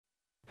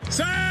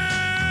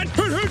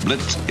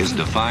Blitz is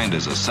defined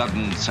as a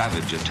sudden,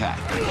 savage attack.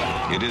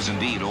 It is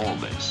indeed all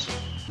this.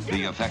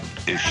 The effect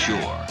is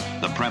sure.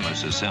 The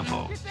premise is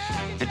simple.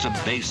 It's a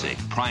basic,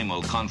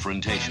 primal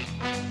confrontation,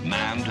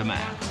 man to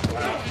man.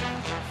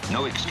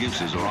 No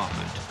excuses are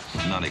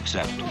offered, none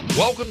accepted.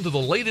 Welcome to the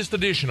latest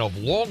edition of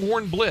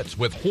Longhorn Blitz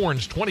with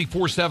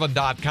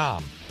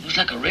Horns247.com. Looks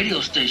like a radio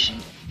station.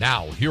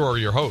 Now, here are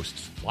your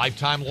hosts,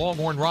 lifetime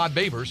Longhorn Rod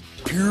Babers,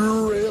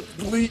 Pure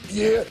athlete,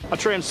 yeah. I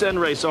transcend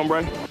race,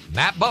 hombre.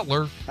 Matt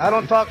Butler, I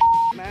don't talk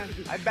man.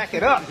 I back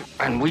it up.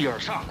 And we are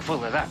chock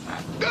full of that,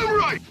 man. Damn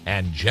right.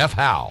 and Jeff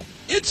Howe.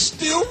 It's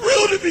still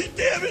real to me,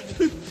 damn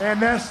it.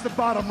 And that's the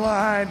bottom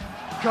line,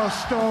 because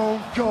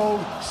Stone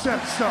Cold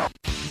said so.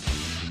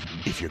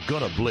 If you're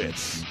gonna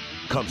blitz,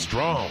 come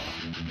strong,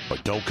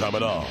 but don't come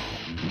at all.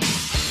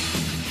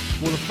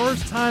 For the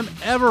first time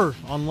ever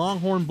on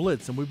Longhorn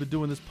Blitz, and we've been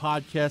doing this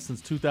podcast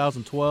since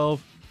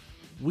 2012,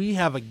 we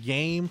have a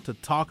game to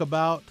talk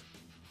about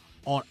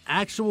on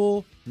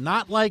actual,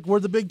 not like where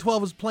the Big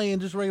 12 is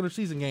playing just regular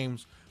season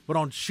games, but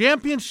on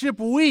championship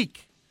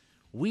week.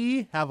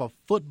 We have a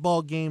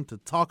football game to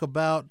talk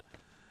about.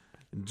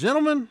 And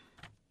gentlemen,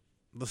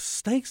 the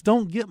stakes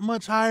don't get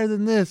much higher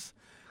than this.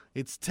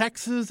 It's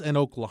Texas and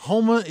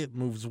Oklahoma. It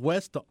moves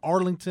west to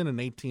Arlington and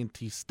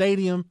AT&T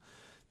Stadium.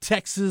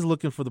 Texas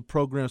looking for the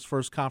program's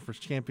first conference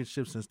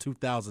championship since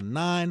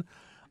 2009.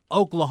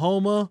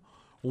 Oklahoma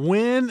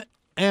win,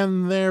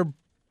 and they're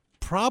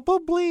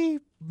probably,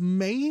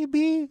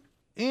 maybe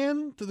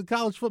into the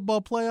college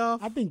football playoff.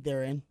 I think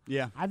they're in.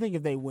 Yeah. I think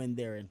if they win,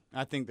 they're in.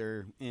 I think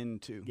they're in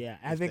too. Yeah,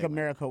 I think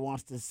America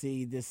wants to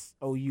see this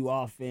OU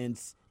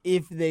offense,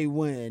 if they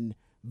win,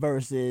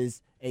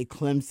 versus a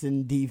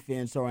Clemson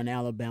defense or an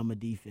Alabama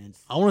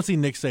defense. I want to see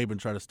Nick Saban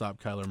try to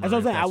stop Kyler Murray. That's what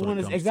I'm saying. I want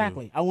to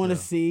exactly. I want to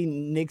see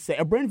Nick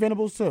Saban, Brent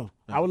Venables too.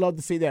 Yeah. I would love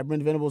to see that.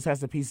 Brent Venables has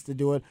the pieces to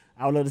do it.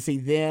 I would love to see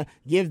them,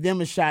 give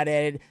them a shot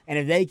at it, and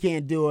if they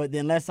can't do it,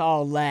 then let's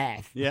all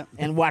laugh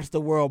and watch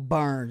the world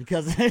burn.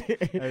 Because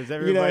as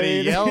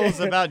everybody yells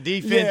about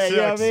defense, yeah, you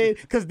know what I mean?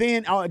 Because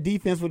then our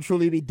defense would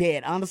truly be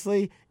dead.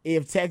 Honestly,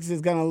 if Texas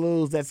is gonna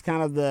lose, that's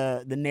kind of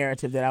the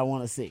narrative that I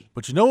want to see.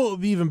 But you know what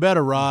would be even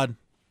better, Rod?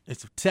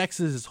 It's if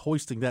Texas is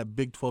hoisting that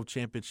Big 12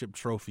 championship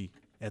trophy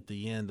at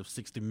the end of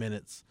 60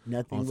 minutes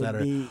on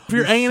Saturday. If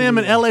you're A&M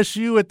and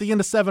LSU at the end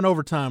of 7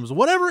 overtimes,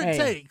 whatever it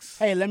takes.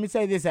 Hey, let me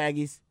say this,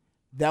 Aggies.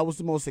 That was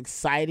the most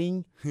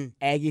exciting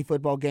Aggie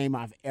football game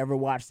I've ever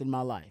watched in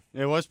my life.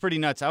 It was pretty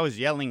nuts. I was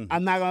yelling.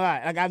 I'm not gonna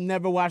lie. Like, I've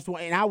never watched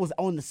one, and I was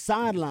on the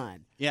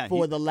sideline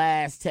for the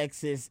last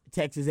Texas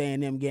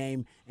A&M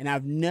game, and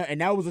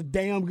that was a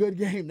damn good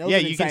game. That was an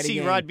you can exciting see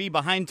game. Rod B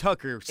behind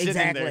Tucker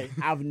sitting there.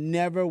 I've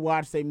never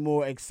watched a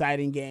more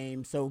exciting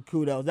game. So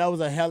kudos. It was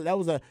a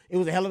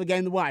hell of a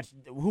game to watch.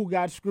 Who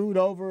got screwed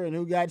over and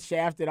who got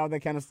shafted, all that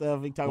kind of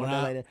stuff. We can talk about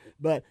that later.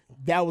 But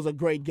that was a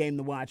great game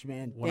to watch,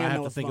 man. When I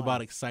have to think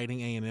about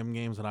exciting A&M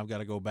games, and I've got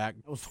to go back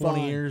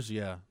 20 years,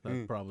 that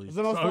probably. It's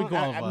the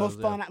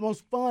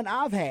most fun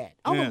I've had.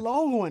 I'm a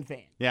Longhorn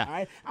fan. Yeah. All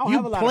right?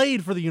 You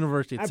played for the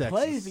University of Texas. I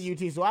played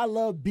for UT, so I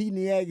love beating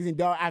the Aggies and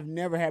dog. I've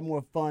never had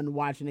more fun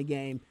watching a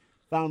game.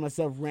 Found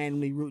myself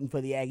randomly rooting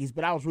for the Aggies,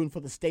 but I was rooting for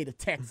the state of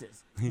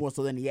Texas more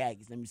so than the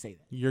Aggies. Let me say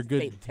that. You're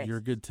good. You're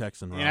a good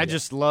Texan, right? And I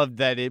just loved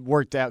that it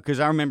worked out because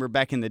I remember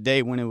back in the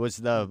day when it was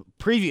the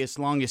previous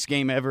longest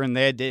game ever, and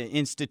they had to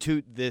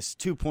institute this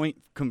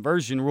 2-point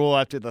conversion rule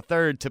after the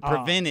third to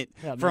prevent it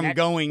from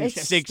going they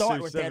should 6 start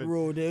or with 7. that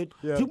rule, dude.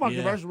 Yeah. 2-point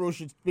conversion rule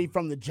should be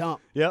from the jump.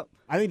 Yep.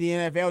 I think the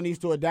NFL needs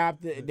to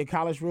adopt the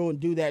college rule and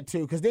do that too,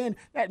 because then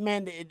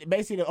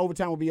basically the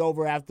overtime will be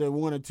over after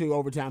 1 or 2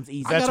 overtimes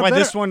easy. That's why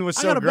this one was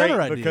so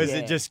great because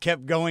it just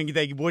kept going.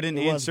 They wouldn't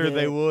answer.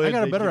 They would. I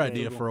got a better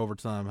idea for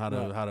overtime. How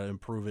to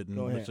improve it and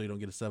make sure you don't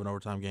get a 7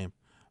 overtime game.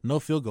 No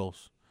field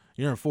goals.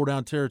 You're in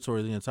 4-down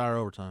territory the entire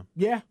overtime.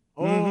 Yeah.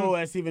 Oh,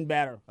 that's even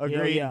better.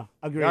 Agreed. Yeah.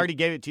 Agreed. I already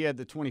gave it to you at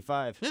the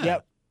 25. Yeah.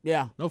 Yep.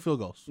 Yeah. No field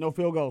goals. No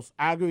field goals.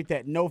 I agree with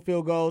that. No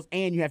field goals,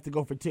 and you have to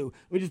go for 2.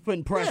 We're just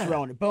putting pressure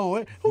on it.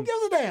 Boom. Who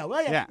gives a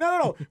damn?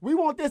 No. We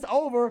want this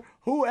over.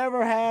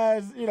 Whoever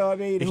has,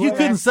 If you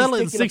couldn't settle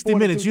it in 60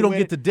 minutes, you don't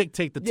get to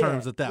dictate the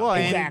terms at that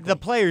point. Well, and the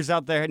players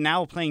out there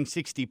now playing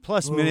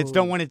 60-plus minutes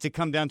don't want it to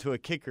come down to a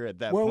kicker at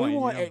that point.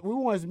 Well, we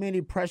want as many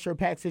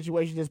pressure-packed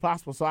situations as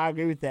possible, so I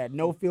agree with that.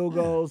 No field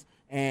goals.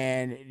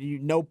 And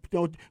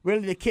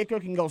really, the kicker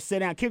can go sit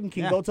down. Kicker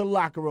can go to the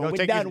locker room.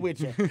 We're done with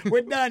you.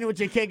 We're done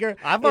with you, kicker.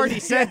 I've already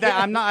said that.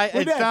 I'm not.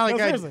 It's not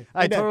like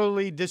I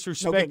totally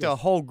disrespect a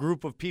whole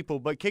group of people.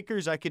 But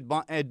kickers, I could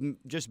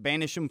just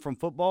banish them from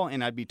football,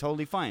 and I'd be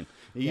totally fine.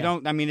 You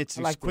don't. I mean, it's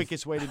the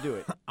quickest way to do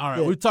it. All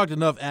right, we've talked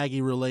enough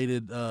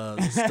Aggie-related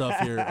stuff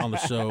here on the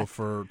show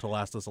to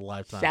last us a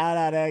lifetime. Shout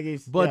out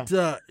Aggies. But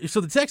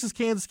so the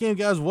Texas-Kansas game,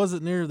 guys,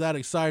 wasn't near that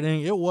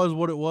exciting. It was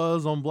what it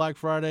was on Black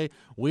Friday.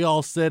 We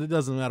all said it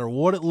doesn't matter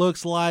what it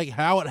looks like,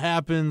 how it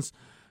happens.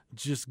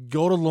 just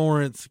go to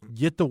Lawrence,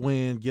 get the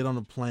win, get on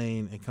the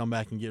plane, and come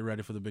back and get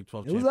ready for the Big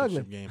 12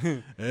 championship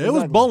game. It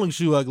was bowling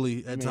shoe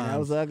ugly at times. That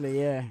was ugly,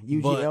 yeah.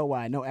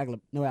 UGLY,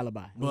 no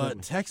alibi.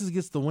 But Texas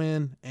gets the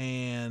win,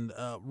 and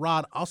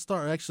Rod, I'll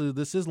start. Actually,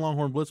 this is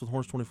Longhorn Blitz with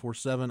Horns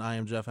 24/7. I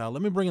am Jeff Howe.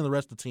 Let me bring in the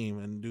rest of the team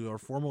and do our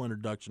formal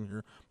introduction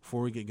here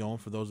before we get going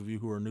for those of you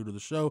who are new to the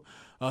show.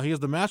 He is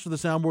the master of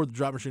the soundboard, the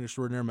drop machine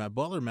extraordinaire, Matt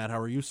Butler. Matt, how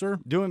are you, sir?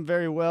 Doing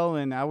very well,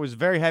 and I was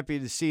very happy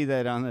to see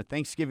that on the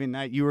Thanksgiving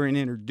night you were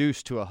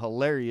introduced to a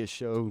hilarious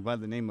show by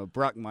the name of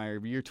Brockmire.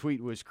 Your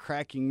tweet was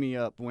cracking me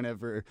up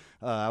whenever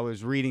I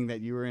was reading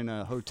that you were in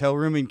a hotel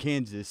room in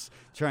Kansas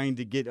trying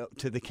to get up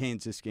to the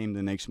Kansas game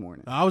the next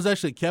morning. I was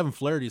actually at Kevin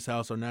Flaherty's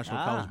house, our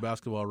national college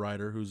basketball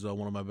writer, who's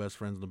one of my best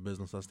friends in the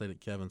business. I stayed at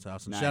Kevin's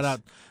house. And nice.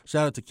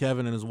 Shout out to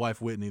Kevin and his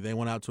wife Whitney. They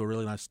went out to a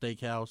really nice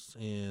steakhouse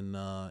in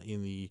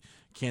the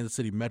Kansas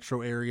City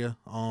metro area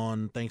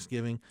on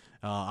Thanksgiving.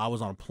 I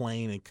was on a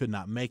plane and could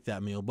not make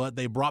that meal, but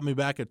they brought me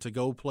back a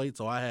to-go plate,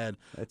 so I had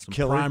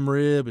some prime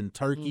rib and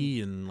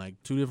turkey and like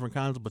 2 different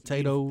kinds of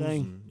potatoes.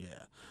 And,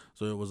 yeah,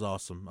 so it was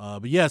awesome.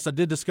 But yes, I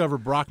did discover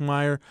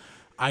Brockmire.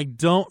 I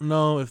don't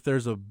know if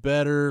there's a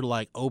better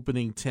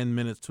opening 10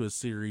 minutes to a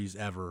series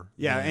ever.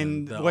 Yeah,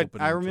 and what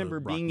I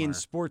remember being in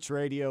sports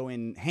radio,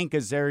 and Hank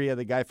Azaria,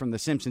 the guy from The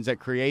Simpsons that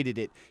created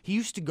it, he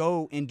used to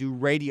go and do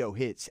radio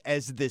hits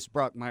as this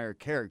Brockmire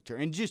character,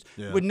 and just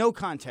with no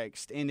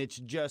context, and it's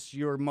just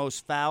your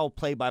most foul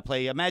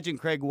play-by-play. Imagine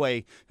Craig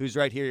Way, who's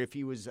right here, if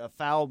he was a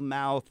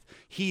foul-mouthed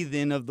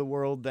heathen of the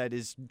world that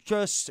is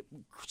just,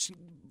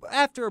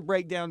 after a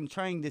breakdown,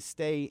 trying to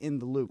stay in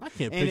the loop. I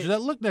can't picture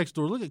that. Look next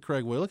door. Look at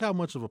Craig Way. Look how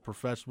much of a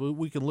professional.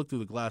 We can look through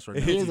the glass right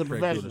now. He is a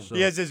professional. He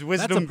has his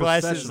wisdom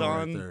glasses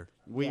on. Right,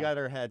 we got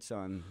our hats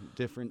on,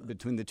 different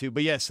between the two.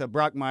 But yes,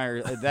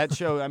 Brockmire, that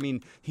show, I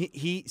mean,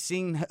 he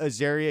seeing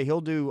Azaria, he'll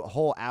do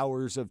whole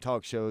hours of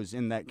talk shows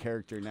in that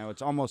character now.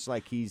 It's almost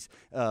like he's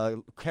a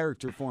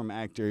character form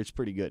actor. It's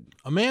pretty good.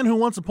 A man who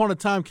once upon a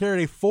time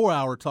carried a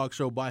 4-hour talk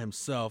show by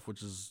himself,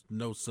 which is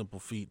no simple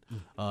feat.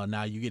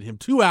 Now you get him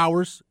 2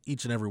 hours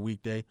each and every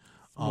weekday.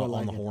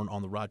 On the Horn,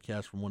 on the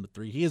Rodcast from 1 to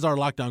 3. He is our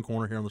lockdown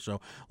corner here on the show.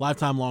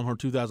 Lifetime Longhorn,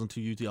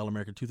 2002 UT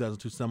All-American,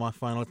 2002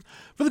 semifinalist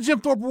for the Jim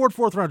Thorpe Award,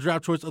 4th-round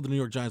draft choice of the New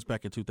York Giants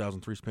back in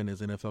 2003. Spent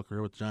his NFL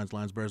career with the Giants,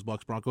 Lions, Bears,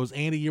 Bucks, Broncos,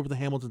 and a year with the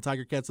Hamilton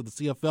Tiger Cats of the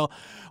CFL.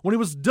 When he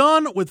was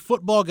done with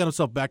football, got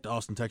himself back to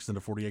Austin, Texas, into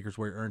 40 acres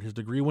where he earned his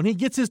degree. When he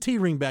gets his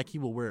T-ring back, he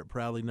will wear it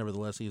proudly.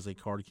 Nevertheless, he is a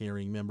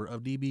card-carrying member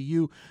of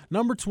DBU,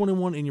 number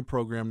 21 in your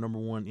program, number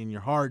 1 in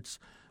your hearts,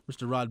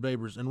 Mr. Rod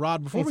Babers. And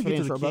Rod, before we get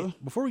to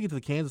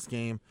the Kansas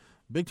game,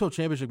 Big 12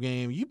 championship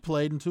game, you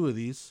played in 2 of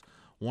these.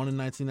 One in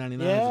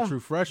 1999 as a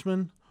true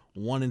freshman.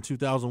 One in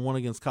 2001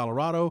 against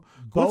Colorado.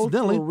 Both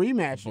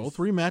rematches. Both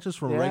rematches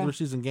from a regular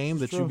season game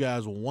that you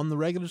guys won the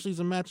regular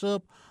season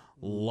matchup,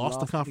 lost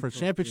the conference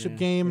championship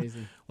game.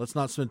 Crazy. Let's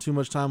not spend too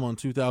much time on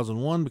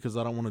 2001 because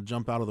I don't want to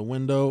jump out of the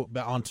window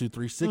onto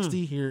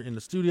 360 here in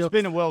the studio. It's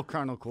been a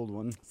well-chronicled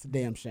one. It's a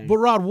damn shame. But,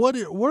 Rod, what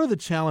are the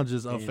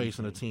challenges of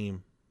facing a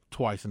team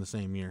twice in the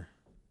same year?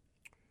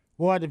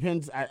 Well, it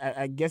depends.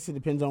 I guess it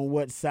depends on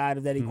what side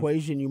of that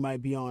equation you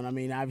might be on. I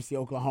mean, obviously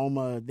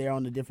Oklahoma, they're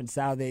on the different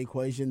side of the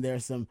equation.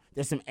 There's some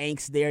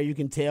angst there. You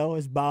can tell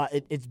it's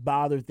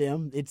bothered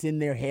them. It's in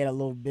their head a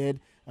little bit.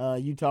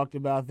 You talked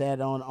about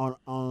that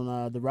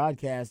on the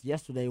Rodcast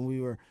yesterday when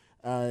we were,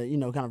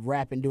 kind of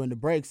rapping during the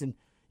breaks. And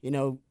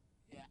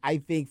I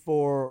think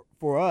for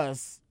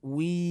us,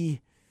 I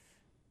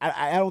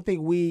don't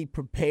think we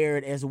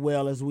prepared as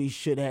well as we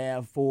should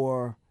have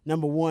for.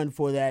 Number one,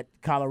 for that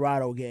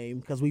Colorado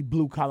game, because we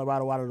blew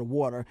Colorado out of the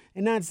water.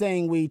 And not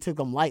saying we took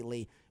them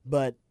lightly,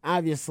 but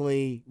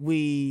obviously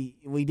we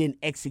didn't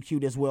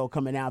execute as well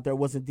coming out. There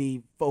wasn't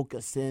the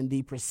focus and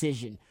the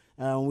precision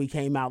when we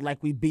came out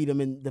like we beat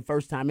them in the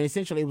first time. And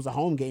essentially it was a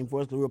home game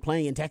for us because we were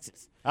playing in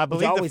Texas. I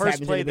believe the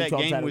first play of that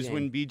game was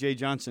when B.J.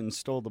 Johnson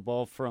stole the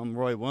ball from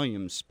Roy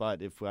Williams'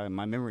 spot, if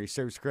my memory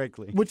serves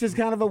correctly. Which is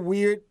kind of a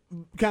weird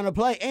kind of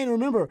play. And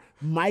remember,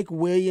 Mike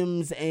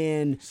Williams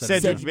and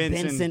Cedric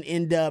Benson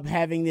end up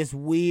having this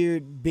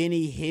weird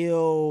Benny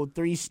Hill,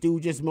 Three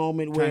Stooges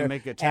moment where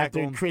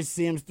after Chris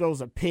Sims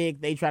throws a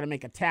pick, they try to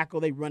make a tackle,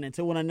 they run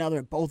into one another,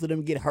 and both of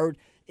them get hurt.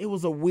 It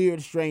was a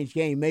weird, strange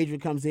game. Major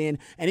comes in,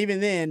 and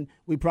even then,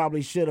 we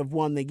probably should have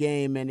won the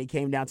game, and it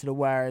came down to the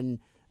wire, and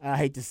I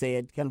hate to say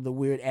it, kind of the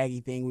weird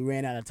Aggie thing. We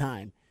ran out of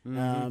time.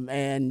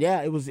 And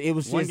yeah, it was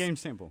just one game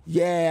sample.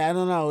 Yeah, I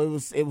don't know.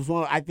 It was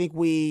one. I think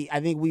we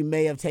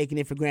may have taken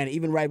it for granted.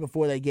 Even right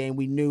before that game,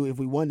 we knew if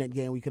we won that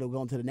game, we could have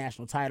gone to the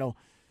national title.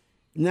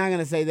 Not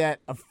gonna say that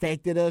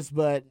affected us,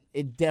 but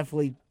it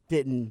definitely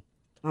didn't.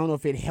 I don't know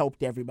if it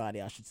helped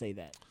everybody. I should say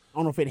that. I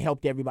don't know if it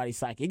helped everybody's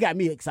psyche. It got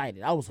me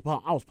excited. I was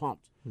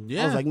pumped.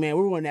 Yeah. I was like, man,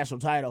 we won a national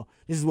title.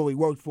 This is what we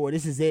worked for.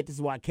 This is it. This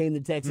is why I came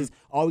to Texas.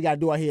 All we got to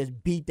do out here is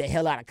beat the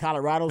hell out of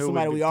Colorado,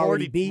 somebody we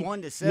already beat.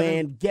 41-7.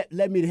 Man,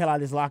 let me the hell out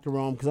of this locker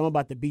room because I'm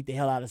about to beat the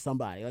hell out of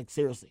somebody. Like,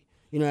 seriously.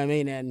 You know what I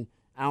mean? And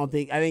I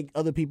think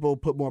other people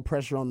put more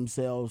pressure on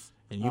themselves.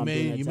 And you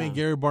made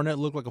Gary Barnett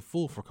look like a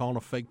fool for calling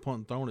a fake punt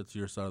and throwing it to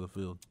your side of the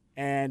field.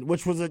 And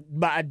which was a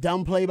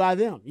dumb play by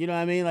them. You know what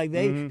I mean? Like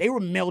they were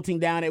melting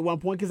down at one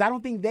point because I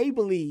don't think they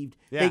believed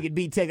they could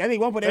beat Texas. I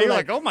think at one point they were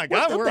like, "Oh my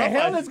God, what the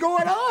hell is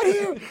going on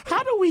here?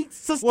 How do we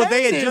sustain Well,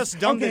 they had this? just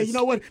done this. You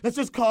know what? Let's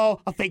just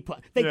call a fake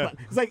punt. Punt.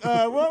 It's like,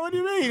 what do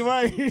you mean?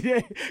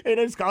 And they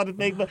just called it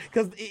fake punt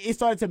because it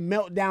started to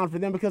melt down for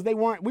them because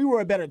we were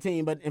a better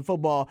team, but in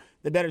football,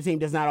 the better team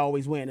does not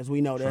always win, as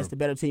we know. That's the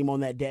better team on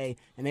that day,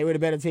 and they were the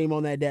better team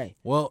on that day.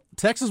 Well,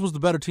 Texas was the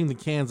better team than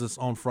Kansas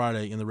on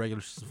Friday in the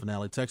regular season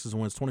finale. Texas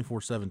wins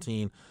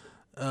 24-17.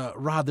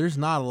 Rod, there's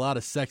not a lot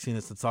of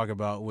sexiness to talk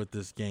about with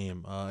this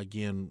game.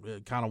 Again,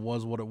 it kind of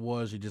was what it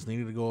was. You just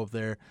needed to go up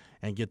there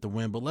and get the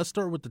win. But let's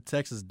start with the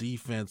Texas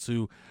defense,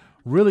 who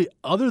really,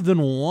 other than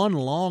one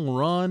long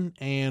run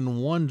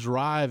and one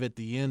drive towards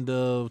the end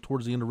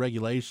of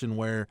regulation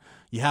where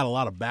you had a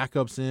lot of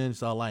backups in, you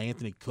saw a lot of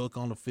Anthony Cook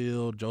on the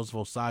field, Joseph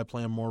Osai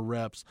playing more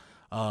reps.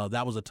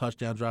 That was a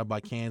touchdown drive by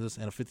Kansas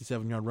and a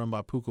 57-yard run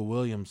by Puka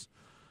Williams.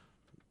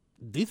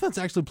 Defense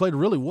actually played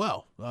really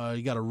well.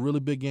 You got a really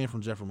big game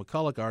from Jeffrey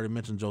McCulloch. I already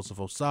mentioned Joseph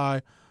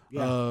Osai,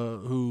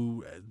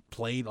 who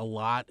played a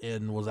lot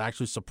and was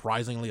actually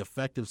surprisingly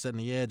effective setting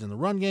the edge in the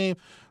run game.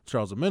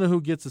 Charles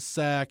Omenihu gets a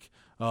sack.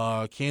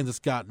 Kansas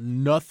got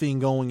nothing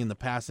going in the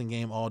passing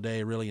game all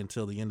day, really,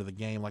 until the end of the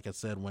game. Like I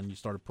said, when you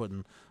started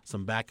putting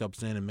some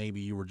backups in and maybe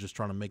you were just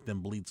trying to make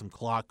them bleed some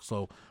clock.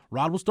 So,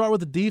 Rod, we'll start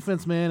with the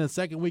defense, man. And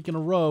second week in a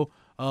row,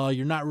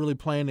 you're not really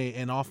playing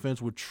an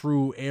offense with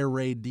true air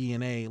raid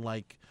DNA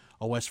like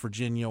a West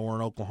Virginia or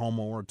an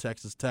Oklahoma or a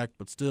Texas Tech,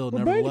 but still,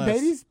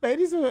 nevertheless.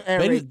 Beatty's an air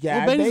raid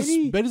guy. Well,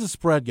 Beatty's a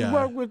spread guy. He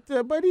worked with,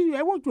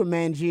 I worked with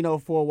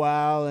Mangino for a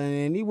while,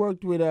 and he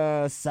worked with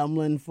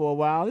Sumlin for a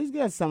while. He's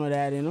got some of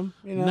that in him.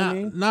 You know what I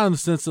mean? Not in the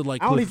sense that, like,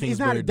 Cliff he's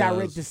not a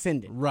direct does.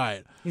 descendant.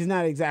 Right. He's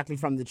not exactly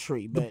from the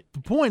tree, but the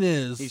point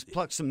is, he's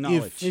plucked some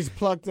knowledge. He's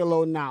plucked a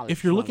little knowledge.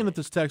 If you're looking at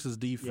this Texas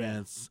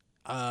defense,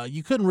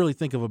 you couldn't really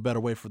think of a better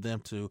way for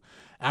them to,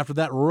 after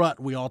that rut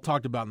we all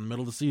talked about in the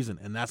middle of the season,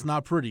 and that's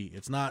not pretty.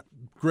 It's not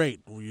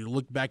great. You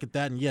look back at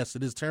that, and yes,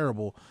 it is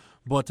terrible.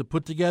 But to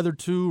put together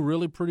two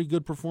really pretty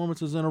good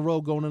performances in a row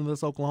going into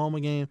this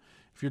Oklahoma game,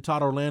 if you're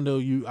Todd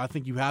Orlando, I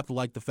think you have to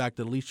like the fact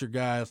that at least your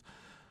guys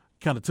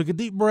kind of took a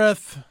deep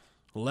breath,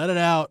 let it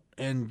out,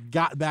 and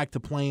got back to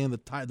playing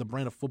the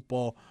brand of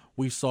football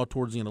we saw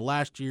towards the end of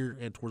last year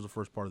and towards the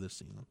first part of this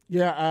season.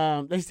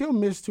 Yeah, they still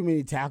miss too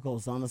many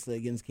tackles, honestly,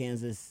 against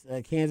Kansas.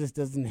 Kansas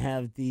doesn't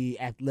have the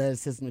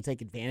athleticism to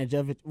take advantage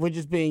of it. We're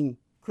just being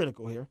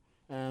critical here.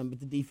 But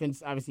the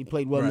defense obviously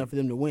played well enough for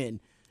them to win.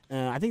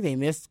 I think they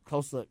missed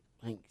close to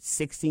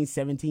 16,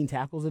 17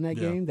 tackles in that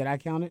game that I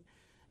counted.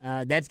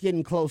 That's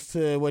getting close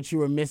to what you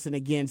were missing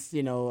against,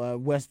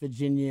 West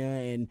Virginia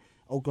and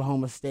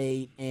Oklahoma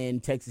State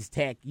and Texas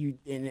Tech.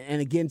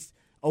 And against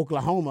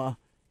Oklahoma,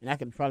 and I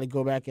could probably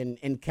go back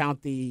and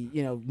count the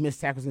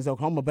missed tackles against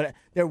Oklahoma, but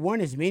there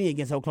weren't as many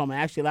against Oklahoma.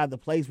 Actually, a lot of the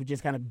plays were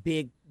just kind of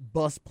big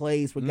bust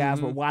plays where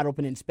guys were wide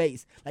open in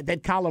space, like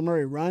that Kyler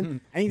Murray run.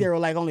 I think there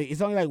were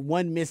it's only like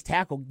one missed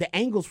tackle. The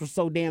angles were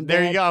so damn bad.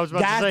 There you go. I was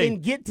about guys to say.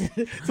 didn't get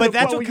to but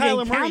that's what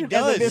Kyler Murray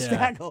does. Missed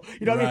tackle.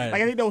 You know what I mean?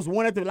 Like I think there was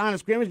one at the line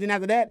of scrimmage, and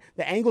after that,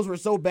 the angles were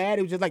so bad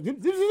it was just like,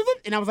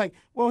 and I was like,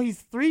 well,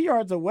 he's 3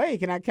 yards away.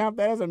 Can I count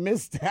that as a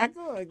missed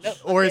tackle?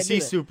 Or is he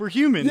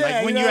superhuman?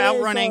 Like when you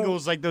outrun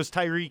angles like those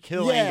Tyreek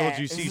Hill angles,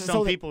 you see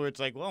some people where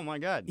it's like, oh my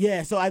God.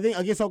 Yeah. So I think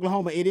against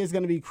Oklahoma, it is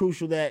going to be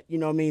crucial that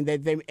that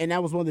they, and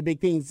that was one of the big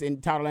things.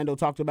 And Todd Orlando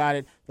talked about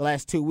it the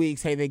last 2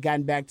 weeks. Hey, they've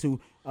gotten back to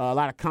a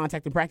lot of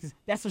contact in practice.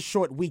 That's a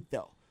short week,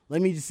 though.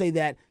 Let me just say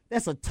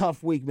that's a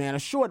tough week, man. A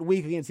short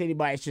week against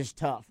anybody is just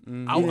tough.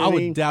 I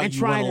would doubt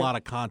you run a lot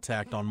of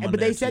contact on Monday. But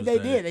they said Tuesday.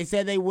 they did. They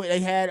said they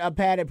had a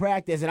padded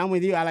practice, and I'm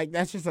with you.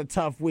 That's just a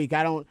tough week.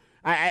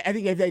 I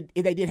think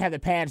if they did have the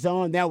pads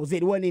on, that was it.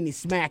 It wasn't any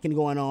smacking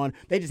going on.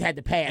 They just had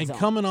the pads on. And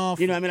coming off,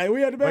 we had the pads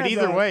on. But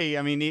either way,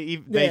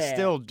 they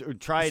still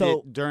tried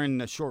it during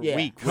the short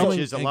week, which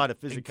is a lot of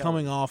physicality.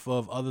 Coming off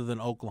of, other than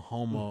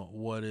Oklahoma,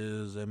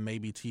 and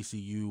maybe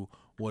TCU,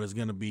 what is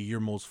going to be your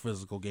most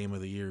physical game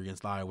of the year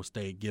against Iowa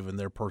State, given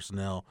their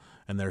personnel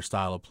and their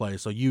style of play.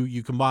 So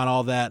you combine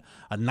all that,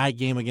 a night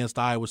game against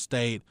Iowa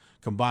State,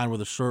 combined with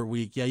a short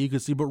week, you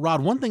can see. But,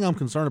 Rod, one thing I'm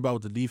concerned about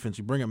with the defense,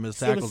 you bring up missed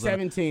tackles.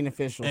 17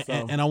 officials.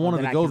 And I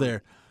wanted to go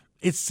there.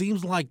 It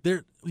seems like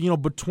they're,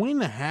 between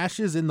the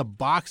hashes in the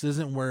box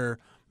isn't where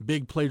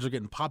big plays are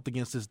getting popped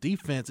against this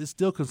defense. It's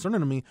still concerning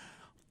to me.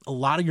 A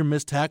lot of your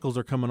missed tackles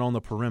are coming on the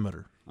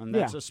perimeter. And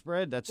that's a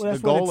spread. That's the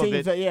goal of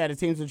it. The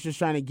teams are just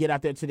trying to get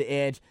out there to the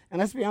edge. And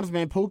let's be honest,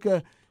 man,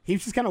 Puka, he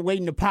was just kind of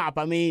waiting to pop.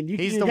 I mean,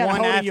 he's you the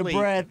one athlete.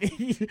 Your breath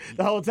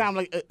the whole time,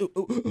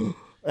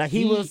 like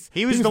he was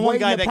the one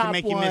guy that can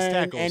make you miss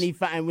tackles.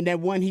 And when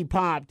that one he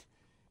popped,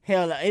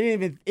 hell,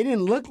 it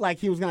didn't look like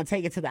he was going to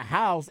take it to the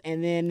house.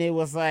 And then it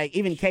was like,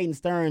 even Caden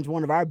Stearns,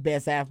 one of our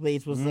best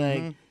athletes, was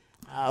like,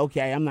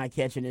 okay, I'm not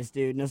catching this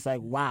dude. And it's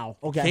like, wow.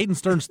 Okay. Caden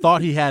Stearns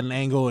thought he had an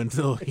angle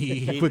until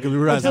he quickly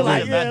realized.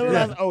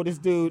 This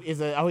dude is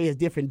he has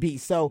different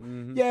beats. So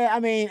yeah, I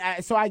mean,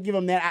 so I give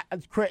him that.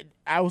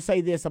 I will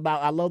say this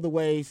about I love the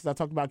way, since I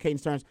talked about Caden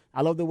Stearns,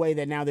 I love the way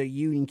that now they're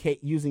using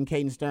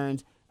Caden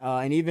Stearns.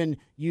 And even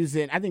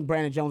using, I think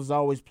Brandon Jones has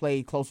always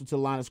played closer to the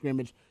line of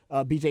scrimmage.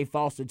 B.J.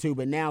 Foster too,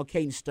 but now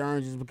Caden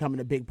Stearns is becoming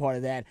a big part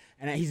of that,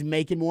 and he's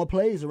making more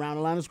plays around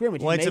the line of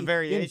scrimmage. Well, it's a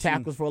variation.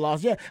 Tackles for a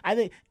loss. Yeah, I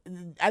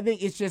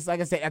think it's just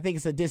like I said. I think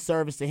it's a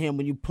disservice to him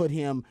when you put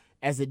him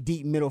as a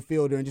deep middle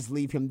fielder and just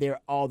leave him there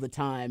all the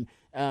time.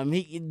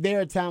 There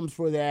are times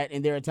for that,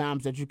 and there are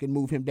times that you can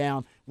move him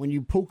down. When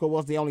Puka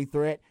was the only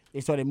threat, they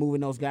started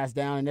moving those guys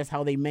down, and that's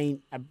how they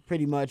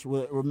pretty much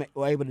were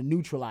able to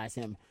neutralize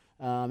him.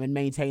 And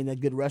maintain a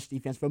good rush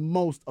defense for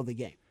most of the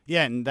game.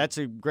 Yeah, and that's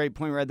a great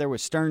point right there with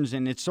Stearns,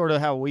 and it's sort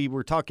of how we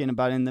were talking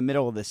about in the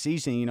middle of the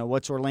season. You know,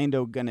 what's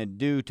Orlando going to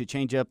do to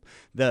change up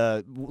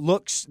the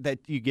looks that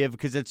you give,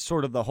 because it's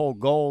sort of the whole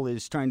goal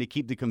is trying to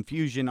keep the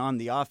confusion on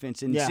the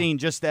offense and seeing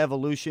just the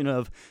evolution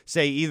of,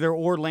 say, either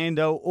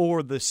Orlando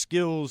or the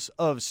skills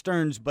of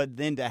Stearns, but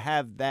then to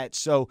have that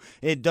so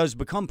it does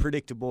become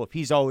predictable if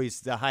he's always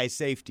the high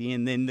safety,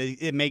 and then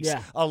it makes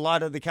a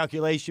lot of the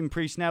calculation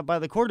pre-snap by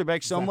the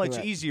quarterback so much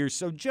easier.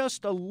 So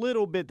just a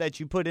little bit that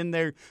you put in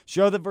there,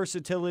 show the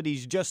versatility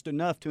is just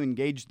enough to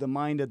engage the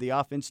mind of the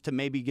offense to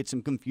maybe get some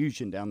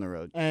confusion down the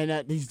road.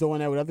 And he's doing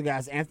that with other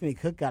guys. Anthony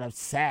Cook got a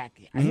sack.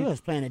 He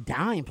was playing a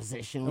dime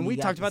position. And we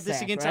talked about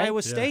this against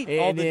Iowa State. Yeah.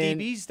 All the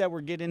DBs that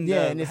were getting the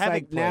and it's havoc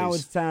like plays. Now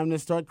it's time to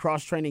start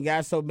cross-training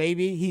guys. So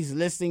maybe he's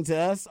listening to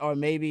us, or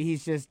maybe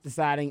he's just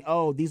deciding,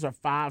 these are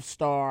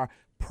 5-star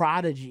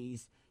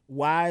prodigies.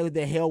 Why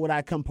the hell would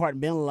I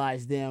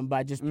compartmentalize them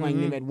by just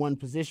playing them at one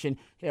position?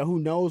 Who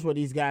knows what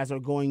these guys are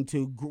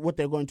what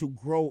they're going to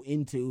grow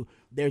into?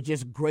 They're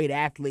just great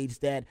athletes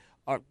that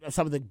are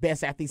some of the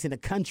best athletes in the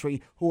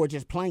country who are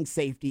just playing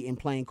safety and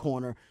playing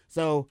corner.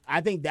 So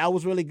I think that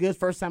was really good.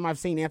 First time I've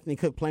seen Anthony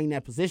Cook playing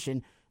that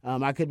position.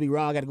 I could be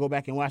wrong. I got to go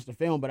back and watch the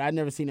film, but I've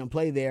never seen him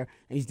play there,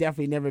 and he's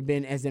definitely never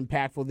been as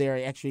impactful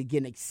there, actually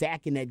getting a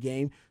sack in that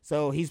game.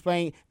 So he's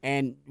playing,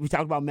 and we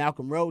talked about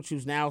Malcolm Roach,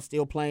 who's now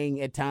still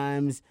playing at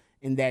times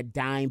in that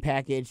dime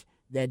package,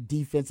 that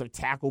defensive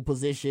tackle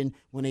position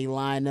when they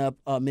line up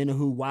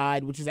Menahu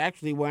wide, which is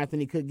actually where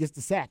Anthony Cook gets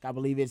the sack. I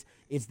believe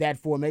it's that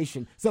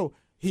formation. So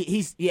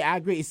I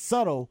agree, it's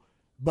subtle,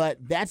 but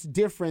that's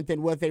different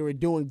than what they were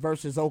doing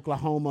versus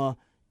Oklahoma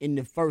in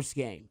the first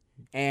game.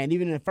 And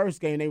even in the first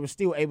game, they were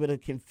still able to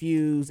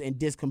confuse and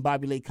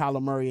discombobulate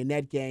Kyler Murray in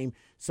that game.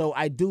 So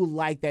I do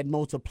like that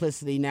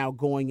multiplicity now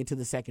going into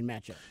the second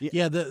matchup.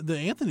 Yeah, the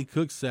Anthony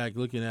Cook sack,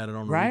 looking at it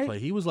on the replay,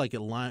 he was like he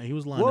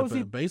was lined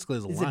up basically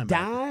as a linebacker. Is it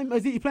dime?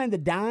 Is he playing the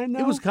dime, though?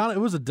 It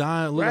was a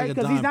dime. Right,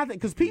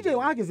 because P.J.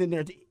 Locke is in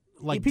there.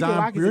 Like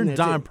you're in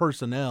dime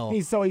personnel.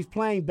 He's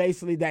playing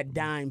basically that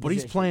dime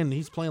position. But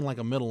he's playing like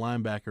a middle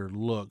linebacker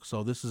look.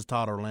 So this is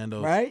Todd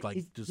Orlando's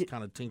just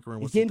kind of tinkering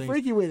with some things. He's getting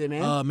freaky with it,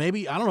 man.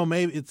 Maybe, I don't know,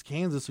 maybe it's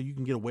Kansas, so you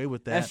can get away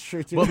with that. That's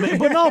true too.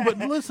 But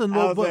listen,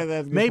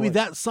 maybe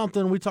that's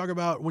something we talk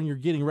about when you're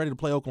getting ready to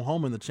play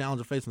Oklahoma and the challenge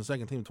of facing the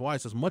second team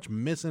twice. As much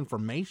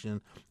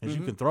misinformation as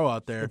you can throw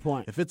out there. Good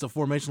point. If it's a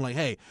formation like,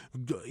 hey,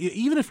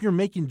 even if you're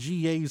making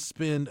GAs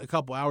spend a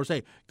couple hours,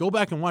 hey, go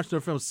back and watch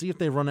their film, see if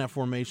they run that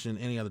formation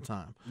any other time.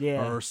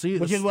 Yeah.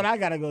 Which is what I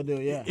got to go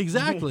do, yeah.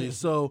 Exactly.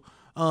 So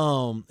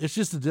it's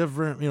just a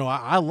different,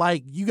 I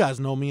like, you guys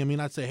know me. I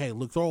mean, I'd say, hey,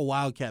 look, throw a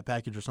Wildcat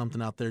package or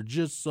something out there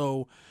just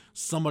so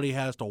somebody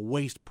has to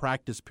waste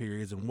practice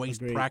periods and waste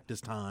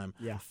practice time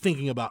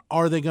thinking about,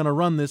 are they going to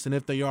run this? And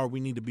if they are, we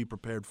need to be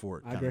prepared for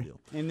it. Kind of deal.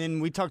 And then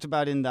we talked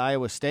about in the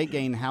Iowa State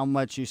game how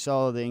much you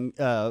saw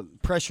the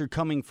pressure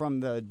coming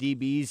from the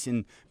DBs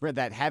and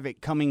that havoc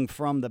coming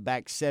from the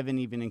back seven,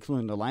 even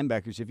including the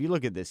linebackers. If you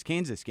look at this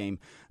Kansas game,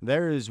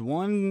 there is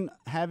one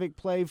havoc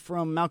play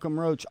from Malcolm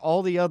Roach.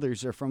 All the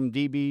others are from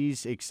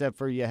DBs except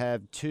for you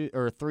have 2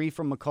 or 3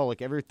 from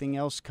McCulloch. Everything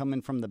else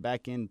coming from the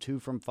back end, 2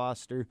 from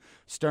Foster,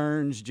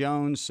 Stearns,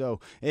 Jones.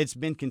 So it's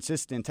been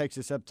consistent. Takes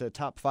us up to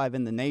top 5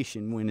 in the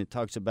nation when it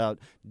talks about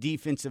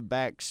defensive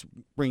backs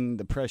bringing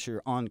the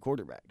pressure on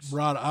quarterbacks.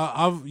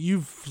 Rod,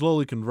 you've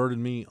slowly converted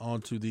me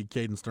onto the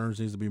Caden Stearns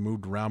needs to be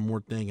moved around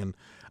more thing, and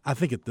I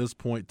think at this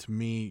point, to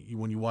me,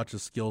 when you watch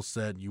his skill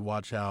set, you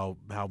watch how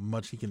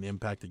much he can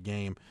impact a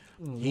game.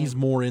 He's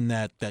more in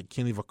that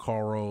Kenny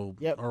Vaccaro,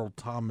 Earl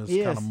Thomas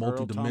kind of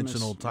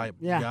multidimensional type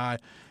guy.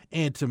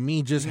 And to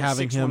me, just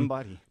having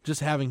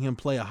him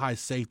play a high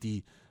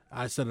safety,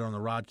 I said it on the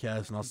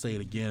Rodcast, and I'll say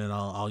it again, and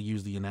I'll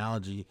use the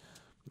analogy.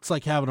 It's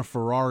like having a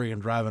Ferrari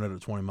and driving it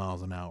at 20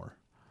 miles an hour.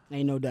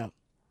 Ain't no doubt.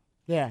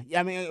 Yeah,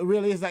 I mean, it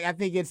really is like, I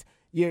think it's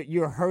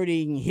you're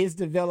hurting his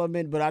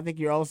development, but I think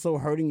you're also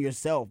hurting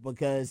yourself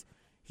because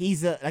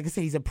he's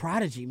he's a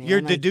prodigy, man.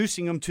 You're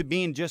deducing him to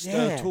being just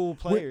a tool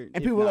player.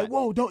 And people are like,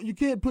 whoa, you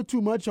can't put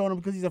too much on him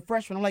because he's a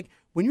freshman. I'm like,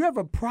 when you have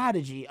a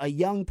prodigy, a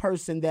young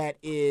person that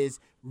is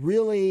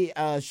really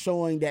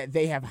showing that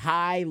they have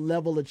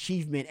high-level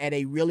achievement at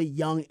a really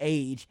young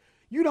age,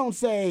 you don't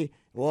say,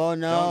 Well,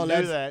 no,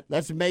 Don't do that.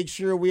 Let's make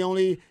sure we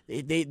only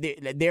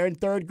they're in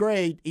third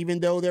grade, even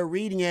though they're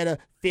reading at a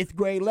fifth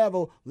grade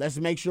level. Let's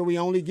make sure we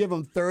only give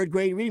them third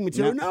grade reading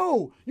material.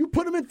 No, you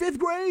put them in fifth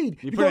grade.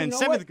 You put them in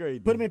seventh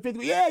grade. Put them in fifth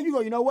grade. Yeah, you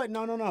go. You know what?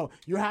 No.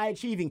 You're high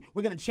achieving.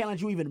 We're gonna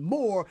challenge you even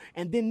more,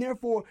 and then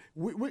therefore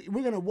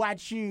we're gonna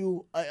watch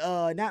you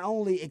not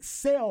only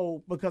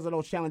excel because of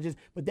those challenges,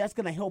 but that's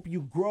gonna help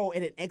you grow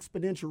at an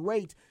exponential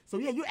rate. So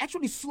yeah, you're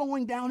actually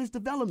slowing down his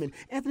development.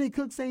 Anthony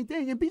Cook, same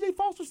thing, and B.J.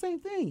 Foster, same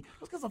thing.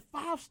 Because of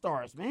 5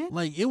 stars, man.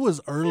 Like it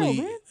was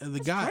early. The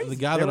guy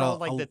They're that all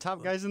like the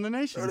top guys in the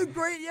nation. They're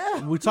great,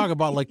 yeah. We talk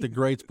about like the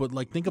greats, but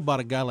like think about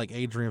a guy like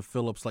Adrian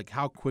Phillips. Like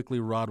how quickly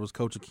Rod was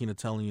Coach Akina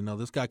telling you,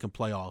 this guy can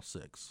play all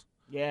 6.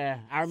 Yeah,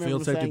 I remember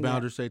field safety, saying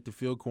boundary that. safety,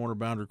 field corner,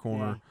 boundary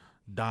corner,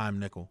 dime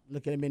nickel.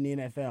 Look at him in the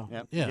NFL.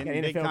 Yep. Yeah. Got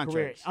an Big NFL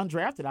career, contracts.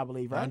 undrafted, I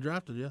believe, right?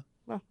 Undrafted, yeah.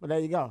 Well, but there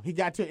you go. He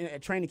got to a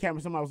training camp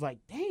and somebody was like,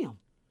 "Damn,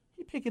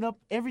 he picking up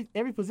every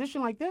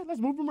position like that. Let's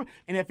move him around."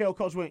 NFL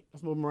coach went,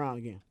 "Let's move him around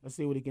again. Let's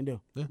see what he can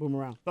do. Yeah. Move him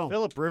around." Boom.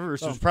 Phillip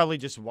Rivers was Oh. probably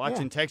just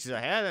watching Yeah. Texas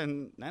ahead,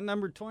 and that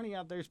number 20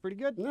 out there is pretty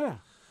good. Yeah.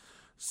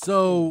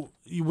 So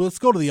let's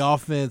go to the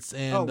offense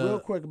and real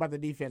quick about the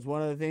defense.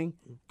 One other thing.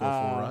 Go for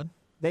it, Rod.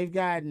 They've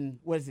gotten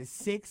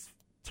 6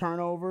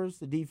 turnovers.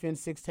 The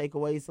defense 6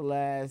 takeaways the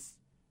last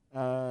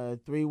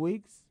 3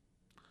 weeks.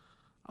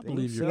 I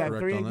believe you're They got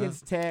correct 3 on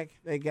against Tech.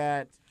 They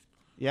got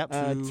Yep.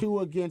 2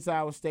 against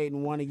Iowa State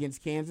and 1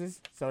 against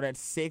Kansas. So that's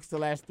 6 the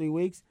last 3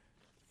 weeks.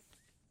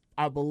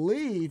 I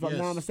believe, if I'm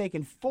not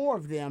mistaken, 4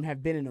 of them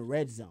have been in the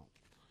red zone.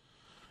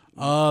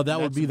 That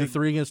would be the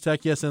 3 against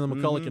Tech, yes, and the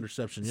McCulloch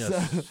interception,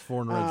 yes.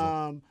 4 in the red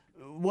zone.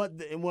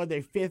 What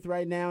they're 5th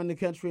right now in the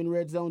country in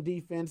red zone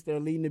defense. They're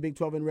leading the Big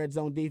 12 in red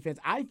zone defense.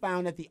 I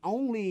found that the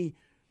only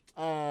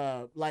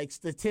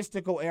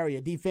statistical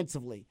area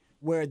defensively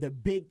where the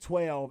Big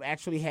 12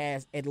 actually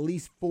has at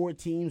least 4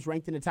 teams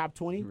ranked in the top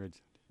 20,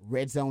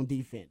 red zone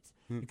defense.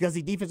 Because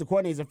the defensive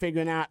coordinators are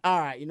figuring out, all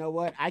right, you know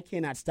what? I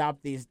cannot stop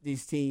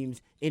these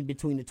teams in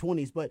between the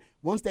 20s. But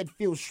once that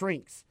field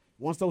shrinks,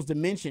 once those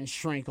dimensions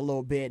shrink a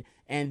little bit,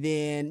 and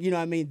then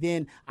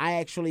then I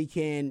actually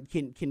can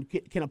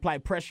apply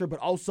pressure, but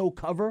also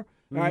cover,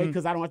 right?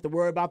 Because I don't have to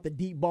worry about the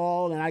deep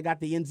ball, and I got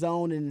the end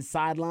zone and the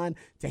sideline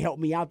to help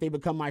me out. They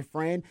become my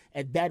friend.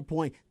 At that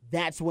point,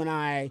 that's when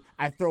I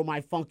throw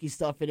my funky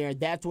stuff in there.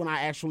 That's when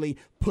I actually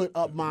put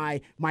up my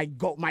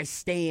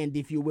stand,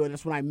 if you will.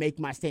 That's when I make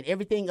my stand.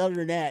 Everything other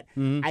than that,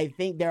 I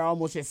think they're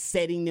almost just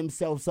setting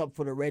themselves up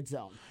for the red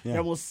zone. Yeah.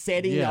 They're almost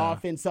setting the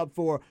offense up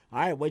for, all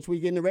right, wait till we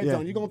get in the red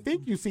zone. You're going to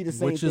think you see the same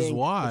thing. Which is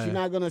why. But you're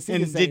not going to see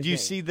And the same thing. did you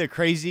see the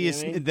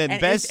craziest, You know what I mean?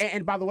 the best?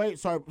 And by the way,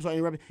 sorry to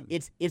interrupt.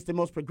 It's the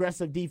most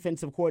progressive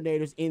defensive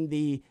coordinators in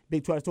the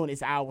Big 12 tournament.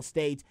 It's Iowa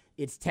State.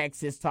 It's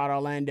Texas, Todd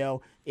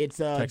Orlando. It's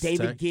David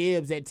Tech.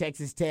 Gibbs at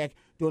Texas Tech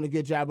doing a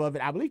good job of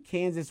it. I believe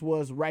Kansas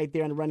was right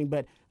there in the running,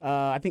 but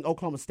I think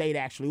Oklahoma State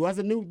actually was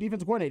a new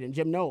defensive coordinator,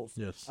 Jim Knowles.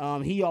 Yes.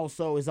 He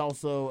also is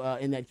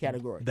in that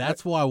category.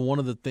 That's why one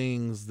of the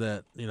things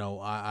that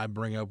I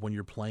bring up when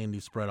you're playing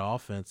these spread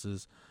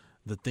offenses,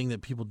 the thing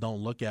that people don't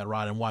look at,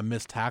 right, and why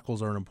missed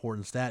tackles are an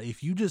important stat.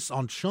 If you just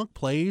on chunk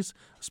plays,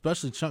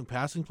 especially chunk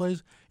passing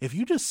plays, if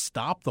you just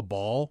stop the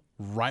ball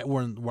right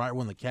when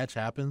the catch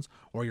happens,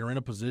 or you're in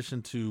a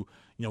position to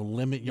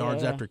limit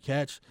yards after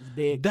catch,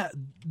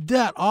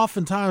 that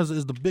oftentimes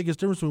is the biggest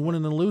difference between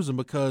winning and losing.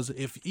 Because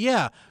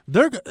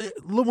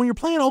when you're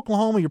playing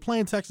Oklahoma, you're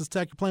playing Texas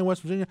Tech, you're playing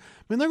West Virginia,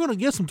 they're going to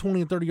get some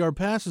 20 and 30-yard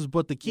passes,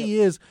 but the key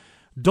is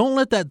don't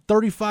let that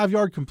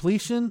 35-yard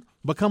completion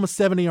become a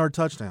 70-yard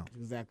touchdown.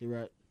 Exactly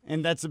right.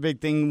 And that's a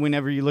big thing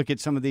whenever you look at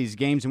some of these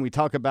games and we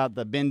talk about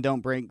the bend, don't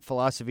break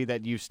philosophy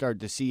that you start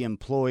to see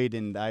employed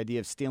and the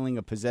idea of stealing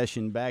a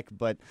possession back.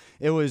 But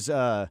it was,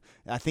 I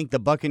think, the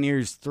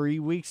Buccaneers 3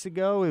 weeks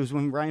ago. It was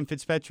when Ryan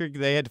Fitzpatrick,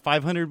 they had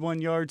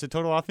 501 yards of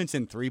total offense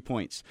and 3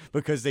 points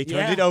because they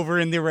turned it over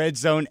in the red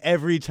zone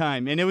every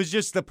time. And it was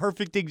just the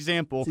perfect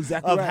example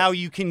of how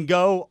you can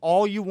go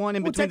all you want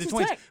in between Texas the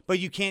 20s, Tech. but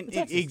you can't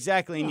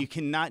and you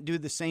cannot do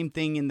the same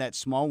thing in that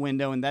small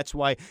window. And that's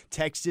why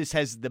Texas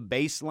has the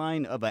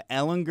baseline of a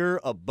Ellinger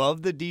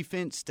above the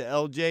defense to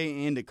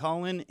LJ and to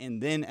Colin,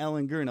 and then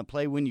Ellinger in a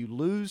play when you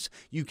lose,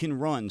 you can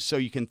run. So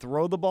you can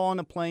throw the ball on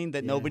a plane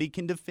that nobody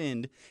can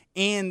defend,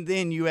 and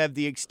then you have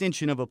the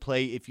extension of a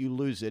play if you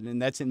lose it,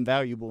 and that's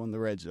invaluable in the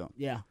red zone.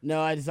 Yeah.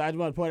 No, I just want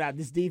to point out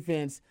this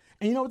defense,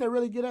 and you know what they're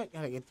really good at?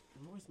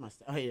 Where's my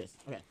stuff? Oh, here it is.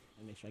 Okay.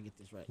 Make sure I get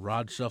this right.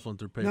 Rod shuffling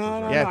through papers.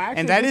 No, right? Yeah, actually,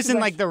 and that this is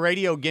isn't like the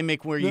radio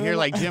gimmick where you hear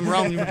like Jim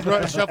Rome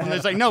shuffling.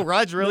 It's like, no,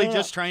 Rod's really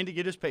just trying to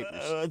get his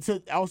papers.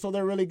 Also,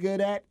 they're really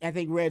good at, I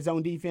think red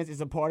zone defense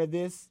is a part of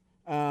this,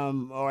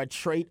 or a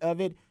trait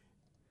of it.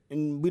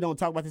 And we don't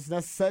talk about this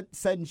enough,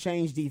 sudden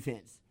change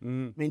defense.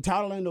 I mean,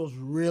 Todd Orlando's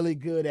really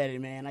good at it,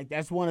 man. Like,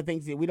 that's one of the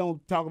things that we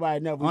don't talk about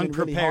enough. We've been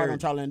really hard on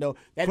Todd Orlando.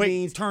 That Quick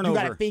means turnover.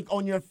 you got to think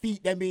on your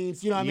feet. That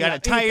means, you got a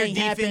tired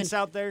defense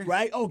happen, out there.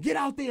 Right? Oh, get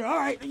out there. All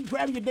right. You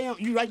grab your damn,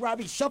 you like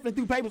Robbie shuffling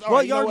through papers. All What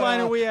right, yard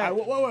line are we at?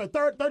 What,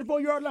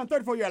 34-yard line?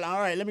 34-yard line. All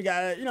right, let me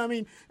go. You know what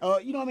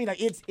I mean?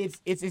 Like,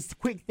 it's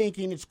quick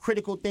thinking. It's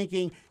critical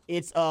thinking.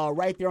 It's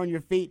right there on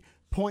your feet.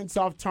 points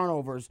off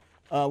turnovers,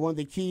 one of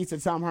the keys to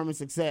Tom Herman's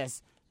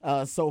success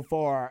so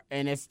far,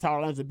 and it's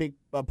Tyler's a big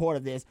part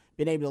of this,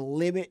 been able to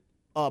limit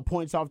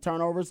points off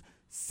turnovers.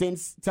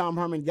 Since Tom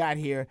Herman got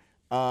here,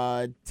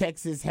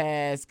 Texas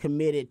has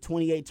committed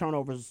 28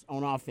 turnovers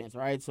on offense,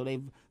 right? So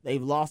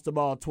they've lost the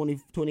ball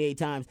 28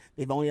 times.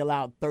 They've only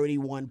allowed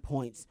 31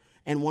 points.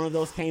 And one of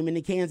those came in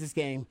the Kansas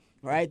game,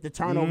 right? The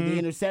turnover, the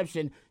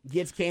interception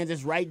gets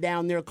Kansas right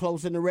down there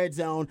close in the red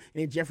zone,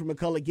 and then Jeffrey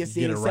McCullough gets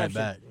the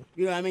interception. Right back.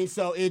 You know what I mean?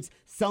 So it's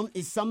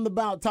something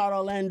about Todd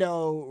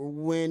Orlando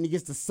when he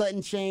gets the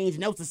sudden change,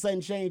 knows the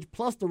sudden change,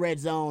 plus the red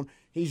zone.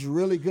 He's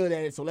really good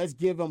at it, so let's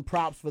give him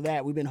props for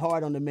that. We've been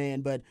hard on the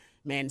man, but,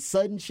 man,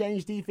 sudden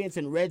change defense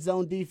and red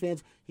zone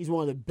defense, he's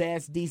one of the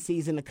best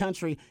DCs in the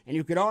country, and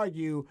you could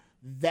argue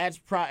that's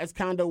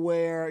kind of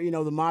where,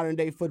 the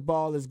modern-day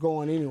football is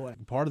going anyway.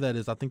 Part of that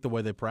is I think the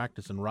way they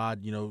practice, and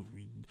Rod,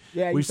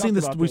 yeah, we've seen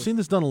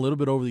this done a little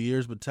bit over the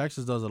years, but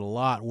Texas does it a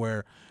lot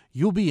where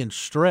you'll be in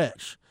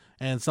stretch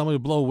and somebody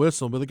will blow a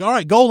whistle and be like, all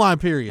right, goal line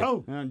period.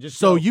 Oh,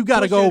 so you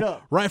got to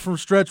go right from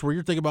stretch where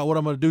you're thinking about what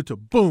I'm going to do to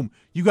boom,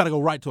 you got to go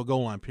right to a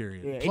goal line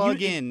period. Yeah.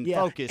 Plug in,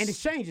 focus. And it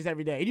changes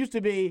every day. It used to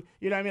be,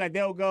 like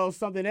they'll go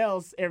something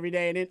else every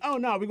day and then, oh,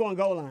 no, we're going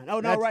goal line. Oh,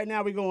 no, right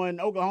now we're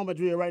going Oklahoma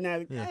drill right now.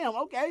 Yeah. Damn,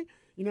 okay.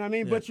 You know what I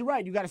mean? Yeah. But you're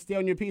right. You got to stay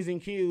on your P's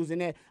and Q's,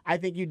 and I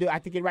think you do. I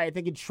think you're right. I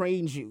think it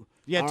trains you.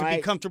 Yeah, to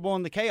be comfortable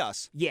in the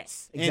chaos.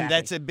 Yes, exactly. And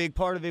that's a big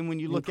part of it when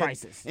you look at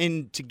crisis.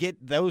 And to get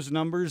those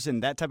numbers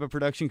and that type of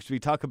production, because we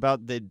talk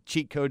about the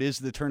cheat code is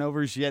the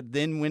turnovers, yet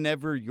then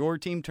whenever your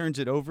team turns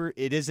it over,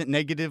 it isn't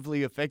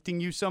negatively affecting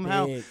you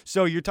somehow. Big.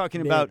 So you're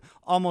talking about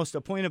almost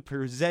a point of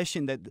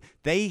possession that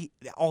they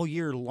all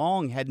year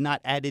long had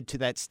not added to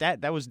that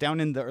stat. That was down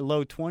in the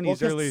low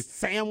 20s early.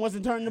 Sam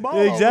wasn't turning the ball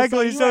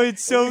exactly. over, So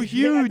it's so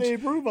huge. They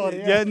improve on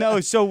it. Yeah,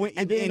 no. So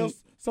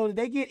So did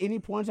they get any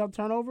points off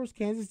turnovers?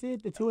 Kansas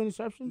did? The 2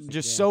 interceptions?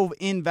 Just so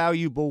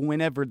invaluable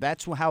whenever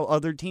that's how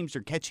other teams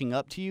are catching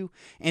up to you.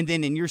 And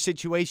then in your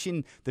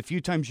situation, the few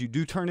times you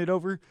do turn it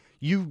over,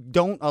 you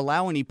don't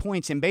allow any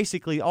points. And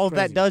basically all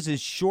that does is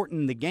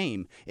shorten the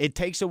game. It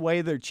takes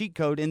away their cheat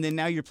code, and then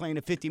now you're playing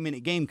a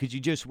 50-minute game because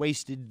you just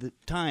wasted the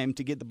time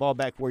to get the ball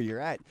back where you're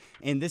at.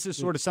 And this is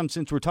sort of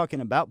since we're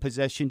talking about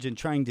possessions and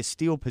trying to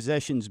steal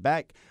possessions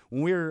back.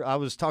 I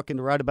was talking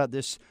to Rod about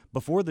this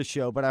before the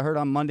show, but I heard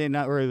on Monday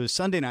night, or it was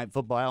Sunday Night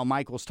Football, Al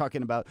Michaels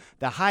talking about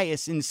the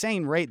highest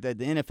insane rate that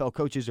the NFL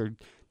coaches are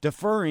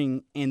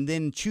deferring and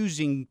then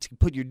choosing to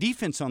put your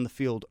defense on the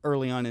field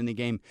early on in the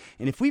game.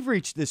 And if we've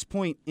reached this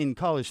point in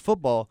college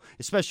football,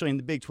 especially in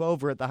the Big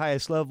 12 or at the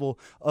highest level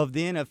of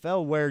the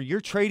NFL, where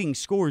you're trading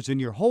scores and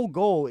your whole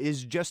goal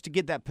is just to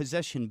get that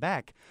possession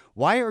back,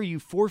 why are you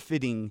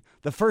forfeiting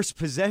the first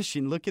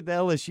possession? Look at the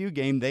LSU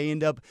game. They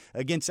end up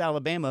against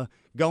Alabama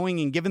going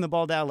and giving the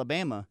ball to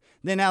Alabama.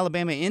 Then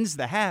Alabama ends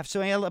the half,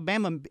 so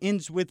Alabama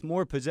ends with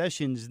more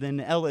possessions than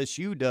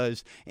LSU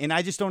does. And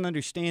I just don't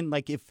understand,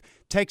 if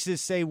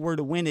Texas say were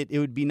to win it, it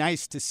would be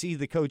nice to see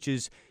the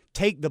coaches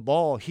take the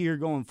ball here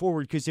going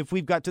forward, because if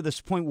we've got to this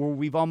point where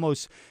we've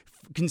almost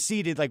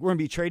conceded, we're going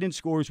to be trading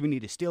scores, we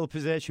need to steal a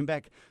possession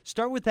back,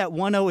 start with that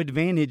 1-0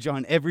 advantage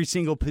on every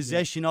single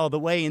possession all the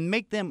way and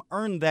make them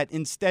earn that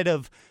instead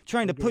of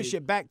trying to push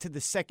it back to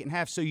the second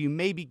half so you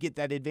maybe get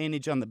that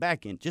advantage on the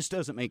back end. Just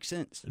doesn't make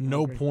sense.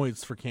 No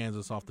points for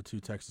Kansas off the 2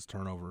 Texas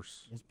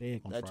turnovers. That's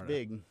big. That's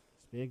Friday. big.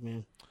 It's big,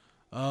 man.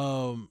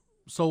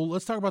 So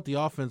let's talk about the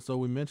offense, though.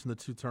 We mentioned the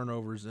 2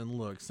 turnovers, and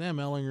look, Sam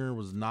Ehlinger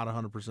was not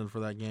 100% for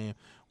that game.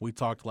 We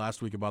talked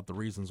last week about the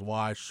reasons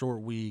why.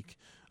 Short week,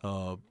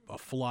 a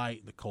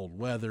flight, the cold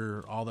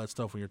weather, all that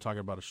stuff. When you're talking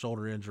about a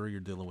shoulder injury, you're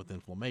dealing with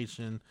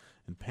inflammation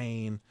and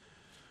pain.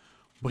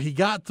 But he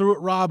got through it,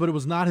 Rob, but it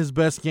was not his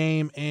best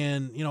game.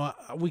 And,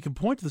 we can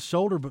point to the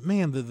shoulder, but,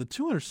 man, the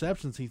 2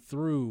 interceptions he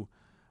threw,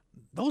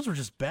 those were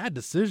just bad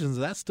decisions.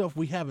 That stuff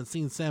we haven't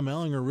seen Sam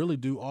Ehlinger really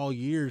do all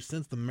year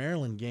since the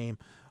Maryland game.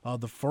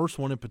 The first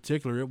one in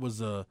particular, it was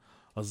a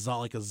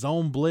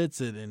zone blitz,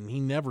 and he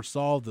never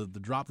saw the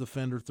drop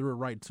defender, threw it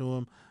right to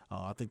him.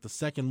 I think the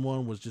second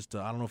one was just,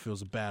 I don't know if it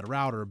was a bad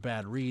route or a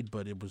bad read,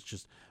 but it was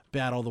just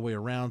bad all the way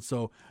around.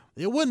 So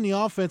it wasn't the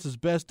offense's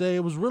best day.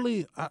 It was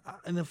really,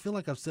 and I feel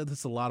like I've said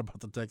this a lot about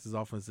the Texas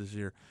offense this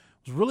year,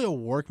 it was really a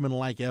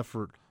workmanlike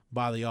effort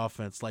by the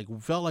offense.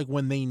 Felt like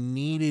when they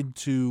needed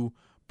to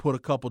put a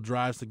couple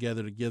drives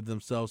together to give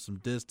themselves some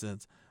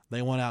distance,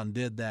 they went out and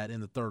did that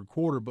in the third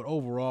quarter. But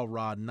overall,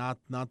 Rod, not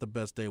the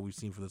best day we've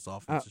seen for this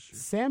offense this year.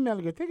 Sam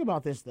Ehlinger, think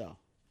about this, though.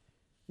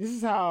 This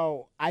is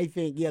how I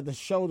think, the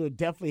shoulder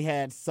definitely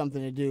had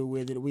something to do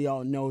with it. We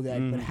all know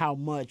that, but how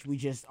much, we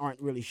just aren't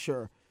really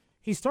sure.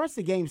 He starts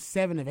the game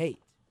 7 of 8.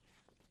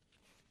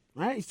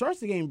 Right? He starts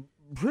the game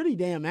pretty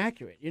damn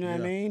accurate. You know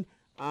what I mean?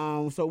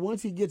 So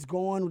once he gets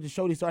going with the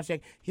shoulder, he starts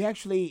checking. He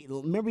actually,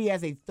 remember, he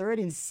has a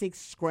 3rd and 6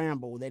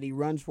 scramble that he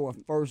runs for a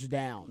first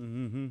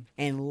down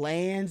and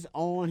lands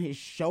on his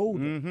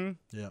shoulder.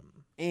 Yeah.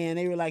 and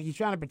they were like, he's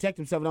trying to protect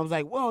himself. And I was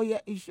like, well, yeah,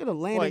 he should have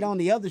landed on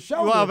the other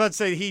shoulder. Well, I was about to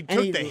say he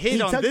took the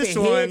hit on this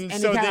one, and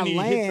so then he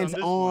lands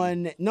hits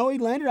on this one. No, he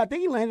landed. I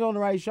think he landed on the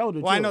right shoulder.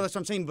 Well, too. I know that's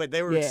what I'm saying, but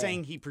they were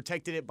saying he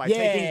protected it by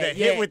taking the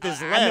hit with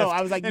his left. I know.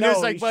 I was like, and no,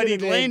 it's like, but he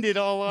landed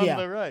all on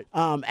the right.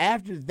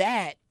 After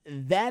that,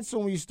 that's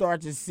when we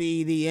start to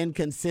see the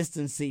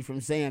inconsistency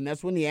from Sam.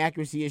 That's when the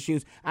accuracy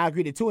issues. I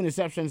agree, the 2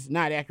 interceptions,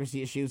 not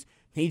accuracy issues.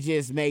 He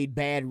just made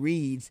bad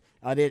reads.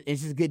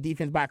 It's just good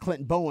defense by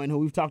Clinton Bowen, who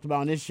we've talked about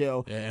on this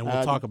show. Yeah, and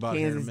we'll talk about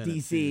Kansas, here in a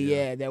minute.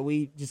 DC, that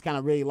we just kind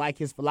of really like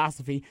his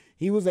philosophy.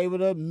 He was able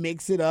to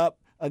mix it up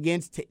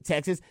against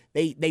Texas.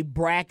 They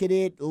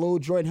bracketed little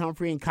Jordan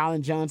Humphrey and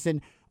Colin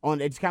Johnson on.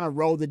 They just kind of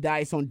rolled the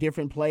dice on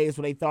different plays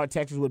where they thought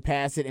Texas would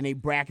pass it, and they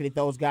bracketed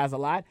those guys a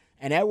lot,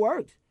 and that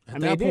worked. At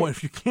that point,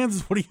 if you're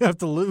Kansas, what do you have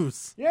to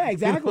lose? Yeah,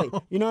 exactly.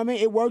 You know what I mean?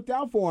 It worked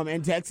out for them,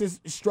 and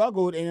Texas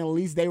struggled, and at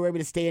least they were able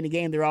to stay in the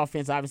game. Their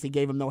offense obviously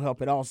gave them no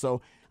help at all.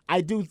 So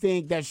I do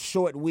think that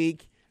short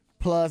week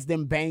plus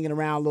them banging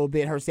around a little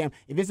bit hurt Sam.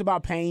 If it's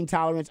about pain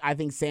tolerance, I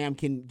think Sam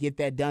can get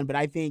that done. But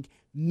I think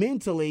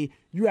mentally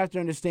you have to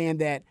understand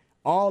that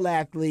all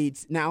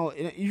athletes, now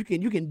you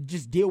can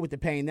just deal with the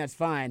pain, that's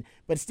fine,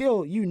 but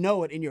still you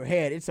know it in your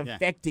head. It's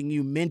affecting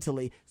you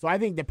mentally. So I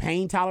think the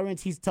pain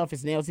tolerance, he's tough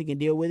as nails, he can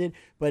deal with it,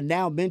 but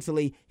now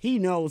mentally he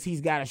knows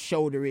he's got a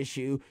shoulder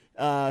issue,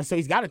 so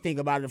he's got to think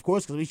about it, of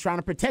course, because he's trying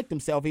to protect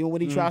himself even when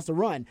he tries to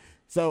run.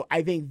 So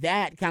I think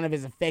that kind of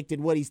has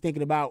affected what he's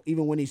thinking about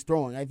even when he's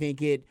throwing. I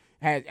think it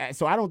has,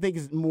 so I don't think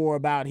it's more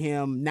about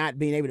him not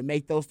being able to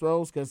make those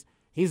throws, because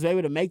he's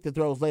able to make the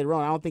throws later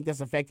on. I don't think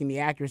that's affecting the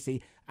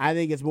accuracy. I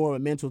think it's more of a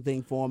mental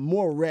thing for him.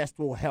 More rest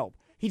will help.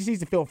 He just needs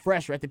to feel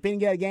fresh. At the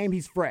beginning of the game,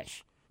 he's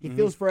fresh. He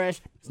feels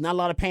fresh. There's not a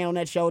lot of pain on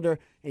that shoulder.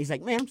 And he's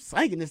like, man, I'm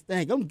slinging this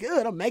thing. I'm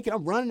good. I'm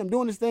running. I'm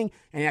doing this thing.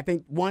 And I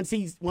think once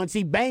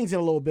he bangs it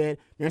a little bit,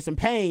 there's some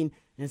pain.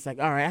 And it's like,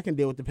 all right, I can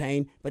deal with the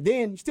pain. But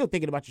then you're still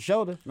thinking about your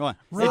shoulder. Right.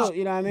 Still,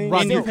 you know what I mean?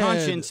 In your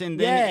conscience. And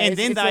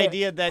then the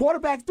idea that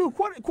quarterbacks do.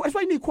 That's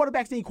why you need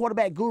quarterbacks. You need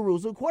quarterback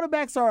gurus.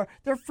 Quarterbacks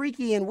they're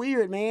freaky and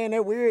weird, man.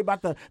 They're weird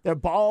about their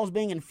balls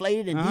being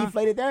inflated and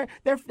deflated.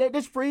 They're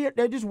just free.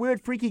 They're just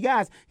weird, freaky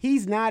guys.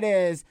 He's not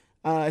as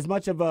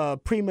much of a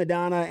prima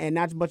donna and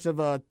not as much of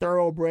a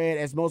thoroughbred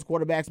as most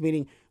quarterbacks,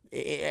 meaning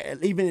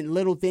even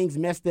little things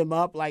mess them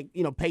up. Like,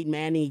 Peyton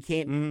Manning, he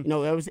can't,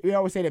 we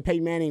always say that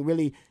Peyton Manning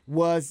really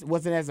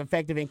wasn't as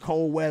effective in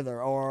cold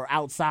weather or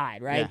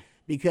outside, right? Yeah.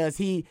 Because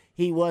he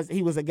was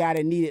a guy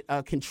that needed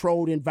a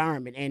controlled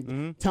environment,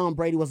 and Tom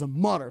Brady was a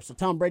mutter, so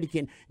Tom Brady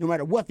can, no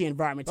matter what the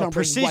environment, Tom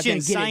Brady's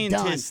precision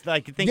scientist,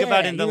 like think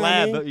about in the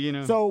lab, I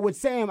mean? So with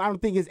Sam, I don't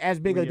think it's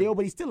as big a deal,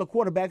 but he's still a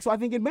quarterback, so I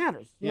think it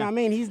matters. You know what I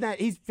mean?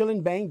 He's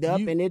feeling banged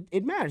up, and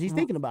it matters. He's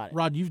thinking about it.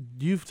 Rod,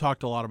 you've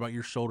talked a lot about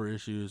your shoulder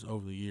issues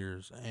over the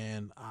years,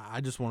 and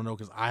I just want to know,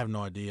 because I have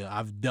no idea.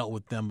 I've dealt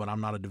with them, but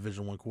I'm not a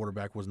Division I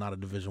quarterback. Was not a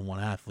Division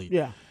I athlete.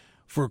 Yeah.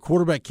 For a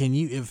quarterback,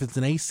 if it's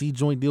an AC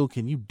joint deal,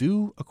 can you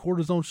do a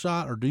cortisone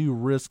shot, or do you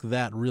risk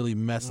that really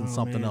messing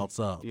something else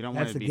up? You don't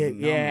want to be numb.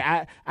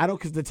 Yeah, I don't,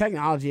 because the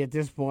technology at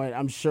this point,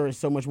 I'm sure, is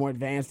so much more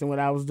advanced than what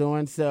I was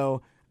doing.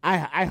 So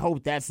I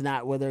hope that's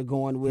not where they're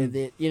going with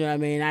it. You know what I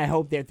mean? I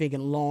hope they're thinking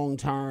long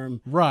term.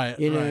 Right.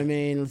 You know what I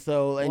mean?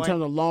 So in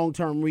terms of long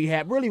term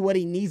rehab, really what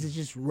he needs is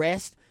just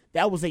rest.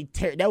 That was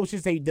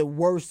the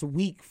worst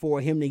week for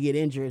him to get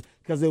injured,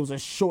 because it was a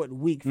short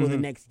week for the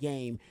next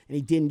game, and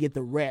he didn't get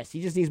the rest.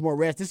 He just needs more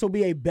rest. This will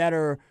be a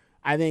better,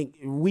 I think,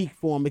 week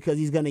for him, because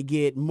he's going to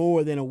get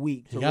more than a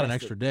week. He got an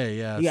extra day,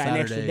 yeah. He got an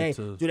extra day.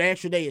 Dude, the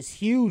extra day is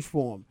huge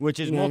for him. Which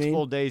is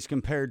multiple days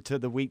compared to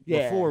the week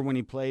before when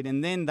he played.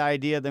 And then the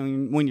idea that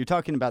when you're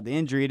talking about the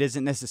injury, it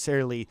isn't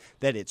necessarily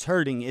that it's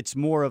hurting. It's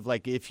more of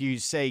like, if you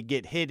say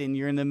get hit and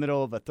you're in the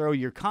middle of a throw,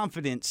 your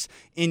confidence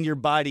in your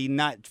body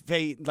not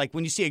fade. Like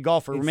when you see a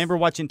golfer, remember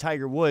watching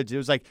Tiger Woods, it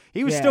was like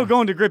he was still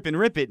going to grip and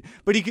rip it,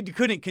 but he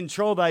couldn't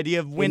control the idea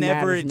of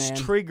whenever it's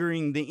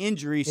triggering the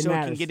injury, so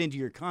it can get into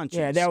your conscience.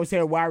 Yeah, they always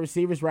say wide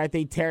receivers, right?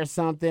 They tear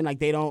something, like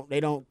they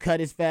don't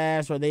cut as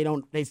fast, or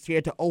they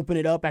scared to open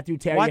it up after you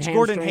tear your hamstring.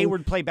 Watch Gordon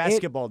Hayward play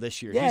basketball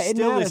this year. Yeah, he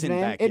still matters, isn't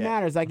man. back It yet.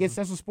 matters. I guess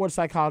that's what sports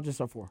psychologists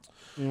are for.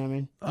 You know what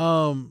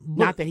I mean?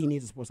 Not that he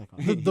needs a sports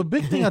psychologist. The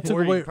big thing I took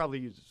away, probably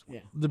uses. Yeah.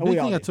 The big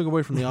thing I took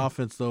away from the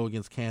offense though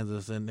against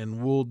Kansas, and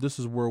this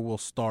is where we'll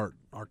start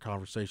our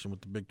conversation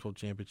with the Big 12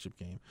 championship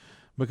game,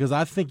 because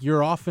I think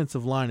your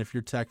offensive line, if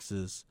you're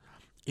Texas,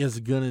 is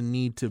gonna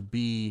need to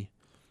be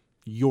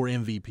your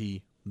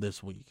MVP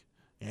this week.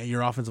 And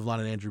your offensive line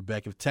and Andrew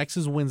Beck. If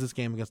Texas wins this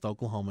game against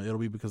Oklahoma, it'll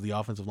be because the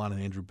offensive line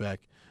and Andrew Beck,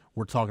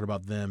 we're talking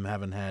about them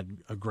having had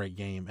a great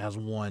game as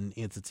one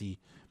entity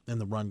in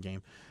the run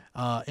game.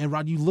 And,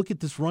 Rod, you look at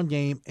this run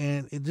game,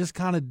 and it just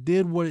kind of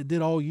did what it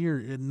did all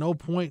year. At no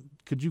point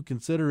could you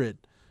consider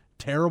it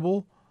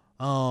terrible.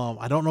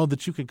 I don't know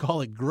that you could call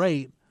it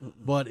great,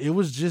 but it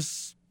was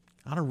just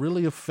kind of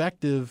really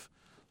effective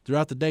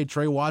throughout the day.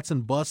 Trey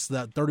Watson busts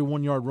that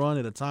 31-yard run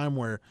at a time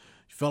where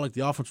you felt like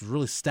the offense was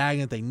really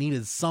stagnant. They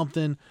needed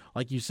something.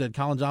 Like you said,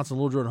 Colin Johnson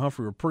and Lil Jordan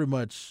Humphrey were pretty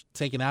much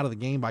taken out of the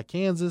game by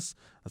Kansas.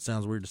 That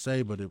sounds weird to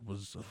say, but it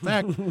was a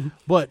fact.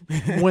 But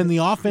when the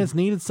offense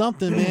needed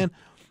something, man,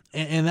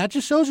 and that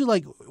just shows you,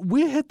 like,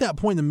 we hit that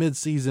point in the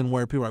midseason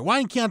where people are like,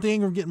 why didn't Keontae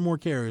Ingram get more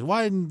carries?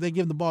 Why didn't they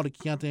give the ball to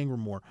Keontae Ingram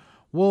more?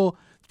 Well,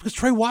 it's because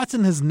Trey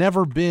Watson has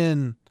never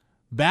been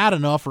bad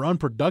enough or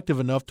unproductive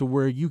enough to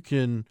where you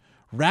can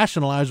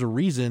rationalize or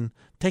reason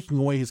taking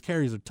away his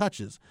carries or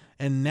touches.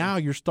 And now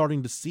you're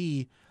starting to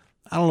see,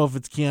 I don't know if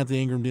it's Keontae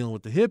Ingram dealing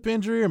with the hip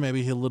injury or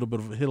maybe hit a little bit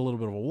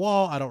of a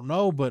wall. I don't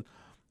know, but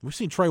we've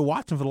seen Trey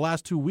Watson for the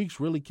last 2 weeks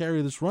really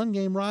carry this run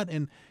game, Rod,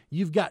 and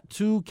you've got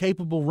two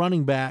capable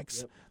running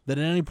backs that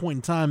at any point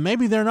in time,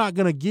 maybe they're not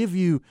going to give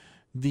you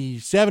the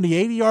 70,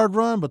 80-yard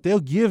run, but they'll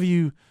give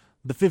you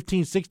the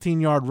 15,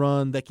 16-yard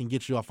run that can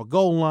get you off a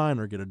goal line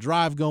or get a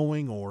drive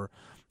going or,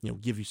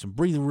 give you some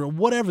breathing room,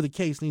 whatever the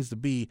case needs to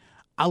be.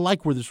 I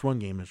like where this run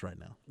game is right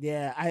now.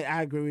 Yeah,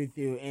 I agree with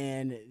you.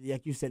 And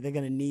like you said, they're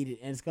going to need it.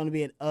 And it's going to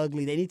be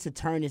they need to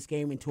turn this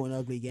game into an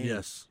ugly game.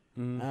 Yes.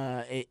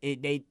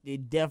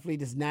 It definitely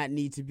does not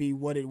need to be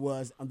what it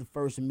was on the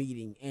first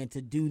meeting. And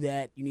to do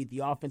that, you need the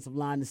offensive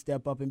line to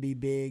step up and be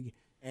big.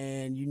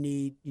 And you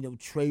need,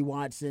 Trey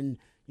Watson.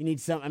 You need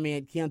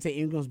Keontae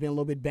Ingram's been a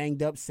little bit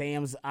banged up.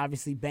 Sam's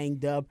obviously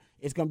banged up.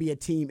 It's going to be a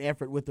team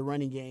effort with the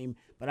running game.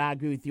 But I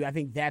agree with you. I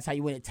think that's how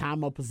you win it.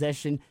 Time of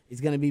possession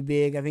is going to be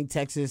big. I think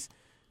Texas,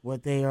 I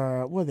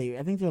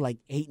think they're like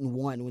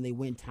 8-1 when they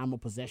win time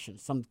of possession.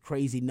 Some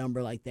crazy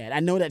number like that. I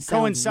know that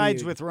sounds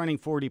coincides weird. with running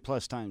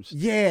 40-plus times.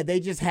 Yeah, they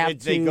just have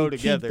to go keep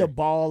together. the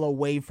ball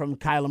away from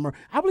Kyler Murray.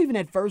 I believe in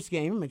that first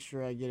game. Let me make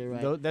sure I get it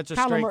right. That's a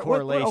Kyler straight Murray,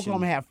 correlation. What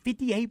Oklahoma have?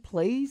 58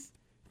 plays?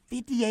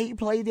 58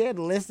 plays? They had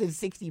less than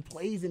 60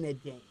 plays in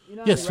that game.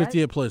 Yes,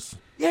 58 plays.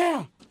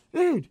 Yeah,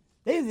 dude.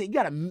 Maybe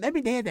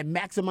they had to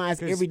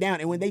maximize every down.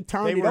 And when they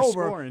turned it over,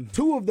 scoring.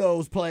 two of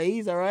those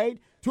plays,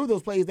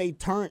 they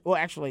turned – well,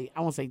 actually,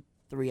 I won't say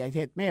three. I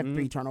may have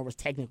three turnovers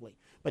technically.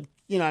 But,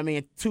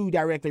 two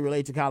directly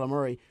related to Kyler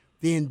Murray,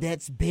 then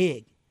that's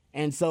big.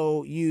 And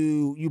so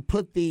you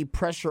put the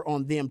pressure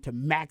on them to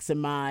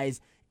maximize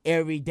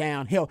every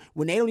down. Hell,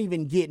 when they don't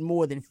even get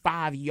more than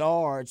 5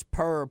 yards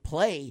per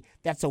play,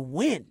 that's a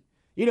win.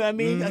 You know what I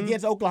mean?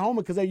 Against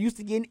Oklahoma, because they're used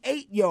to getting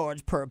 8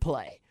 yards per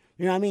play.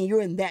 You know what I mean?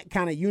 You're in that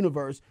kind of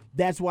universe.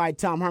 That's why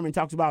Tom Herman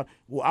talks about,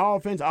 our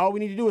offense, all we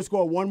need to do is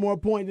score one more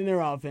point than their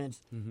offense.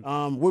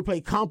 We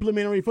play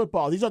complementary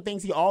football. These are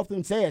things he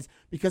often says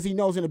because he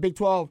knows in the Big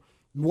 12,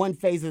 one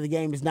phase of the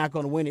game is not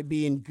going to win it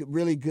being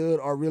really good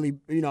or really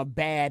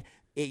bad.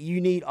 You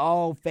need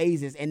all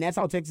phases, and that's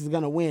how Texas is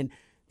going to win.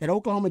 That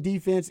Oklahoma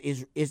defense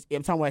is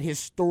I'm talking about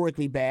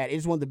historically bad.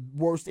 It's one of the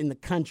worst in the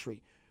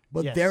country.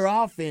 But their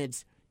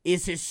offense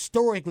is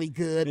historically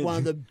good, one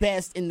of the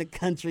best in the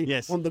country,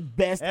 one of the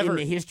best in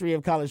the history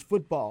of college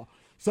football.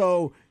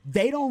 So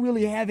they don't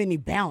really have any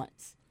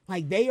balance.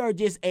 Like, they are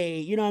just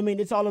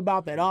it's all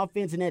about that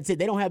offense, and that's it.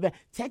 They don't have that.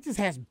 Texas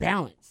has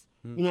balance.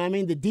 You know what I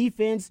mean? The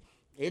defense,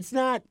 it's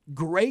not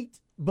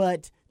great,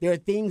 but there are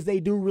things they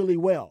do really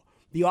well.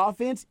 The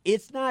offense,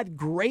 it's not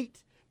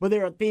great, but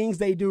there are things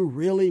they do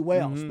really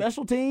well.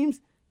 Special teams,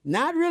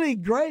 not really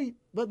great,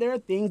 but there are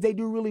things they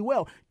do really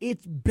well.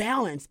 It's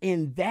balance,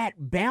 and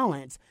that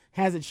balance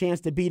has a chance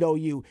to beat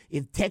OU.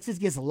 If Texas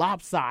gets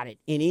lopsided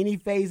in any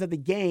phase of the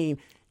game,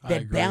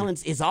 that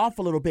balance is off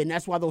a little bit, and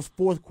that's why those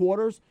fourth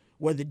quarters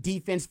where the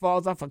defense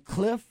falls off a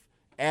cliff,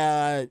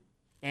 or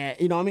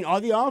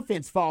the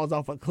offense falls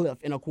off a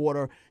cliff in a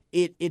quarter,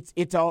 it's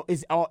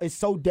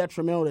so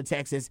detrimental to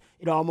Texas,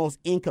 it almost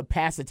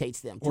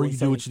incapacitates them. Or you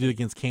do what you did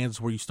against Kansas,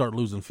 where you start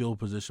losing field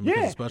position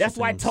because of special that's teams.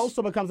 why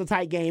Tulsa becomes a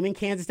tight game in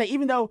Kansas State,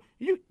 even though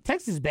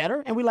Texas is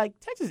better, and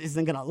Texas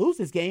isn't going to lose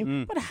this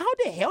game. But how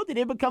the hell did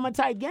it become a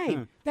tight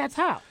game? That's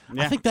how.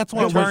 Yeah. I think that's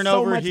why there's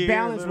so much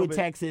balance with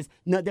Texas.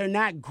 No, they're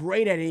not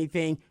great at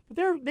anything,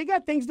 but they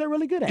got things they're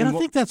really good at. And I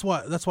think that's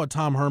why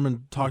Tom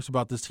Herman talks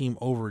about this team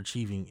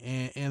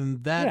overachieving,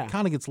 and that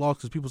kind of gets lost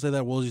because people say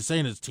that. Well, is he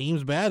saying his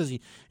team's bad? Is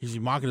he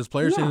mocking his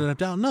players? Saying that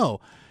down? No.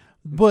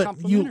 But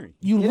you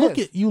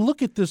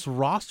look at this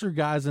roster,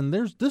 guys, and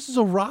this is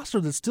a roster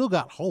that's still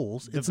got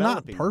holes. It's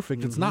not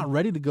perfect. It's not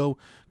ready to go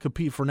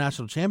compete for a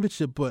national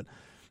championship, but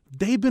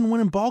they've been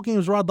winning ball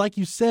games, Rod, like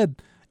you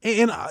said.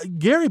 And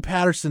Gary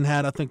Patterson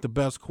had, I think, the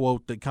best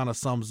quote that kind of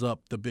sums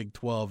up the Big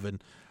 12.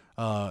 And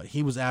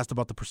he was asked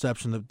about the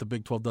perception that the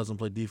Big 12 doesn't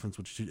play defense,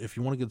 which if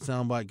you want to get a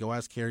soundbite, go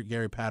ask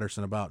Gary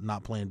Patterson about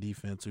not playing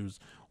defense, who's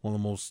one of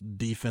the most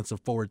defensive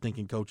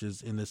forward-thinking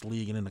coaches in this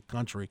league and in the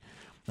country.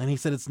 And he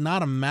said it's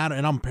not a matter,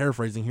 and I'm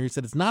paraphrasing here, he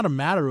said it's not a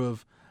matter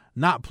of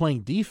not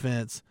playing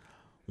defense.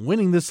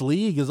 Winning this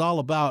league is all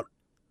about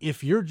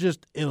if you're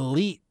just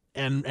elite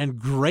and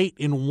great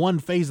in one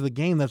phase of the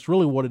game, that's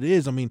really what it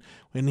is. I mean,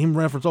 when he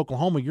referenced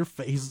Oklahoma,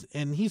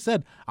 and he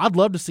said, I'd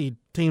love to see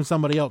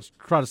somebody else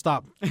try to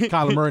stop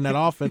Kyler Murray in that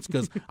offense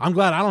because I'm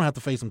glad I don't have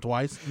to face him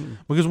twice.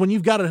 Because when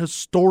you've got a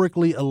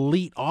historically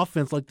elite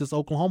offense like this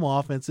Oklahoma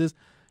offense is,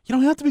 You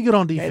don't have to be good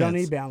on defense. They don't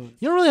need balance.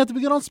 You don't really have to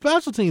be good on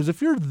special teams.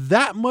 If you're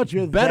that much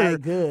better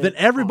than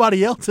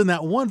everybody else in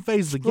that one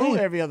phase of the game.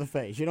 Every other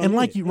phase. You don't and need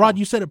like it. Rod,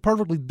 you said it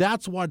perfectly.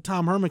 That's why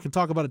Tom Herman can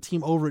talk about a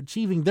team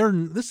overachieving.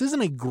 This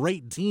isn't a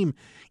great team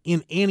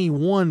in any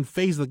one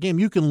phase of the game.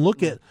 You can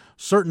look at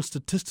certain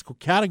statistical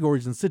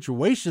categories and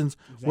situations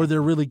where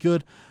they're really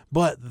good,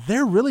 but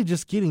they're really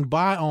just getting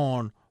by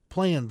on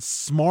playing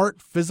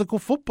smart physical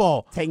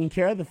football. Taking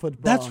care of the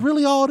football. That's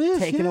really all it is.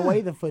 Taking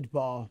away the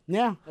football.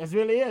 Yeah, that's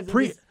really is.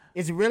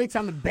 It's really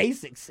some of the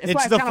basics. It's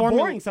why it's kind of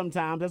boring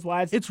sometimes. That's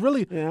why it's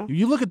really,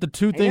 you look at the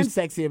two things. Ain't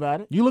sexy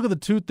about it. You look at the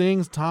two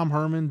things Tom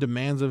Herman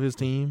demands of his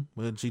team,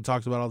 which he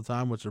talks about all the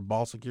time, which are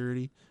ball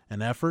security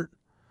and effort.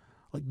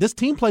 Like, this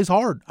team plays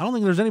hard. I don't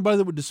think there's anybody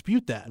that would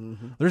dispute that.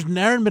 Mm-hmm. There's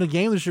never been a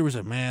game this year where we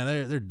said,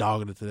 man, they're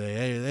dogging it today.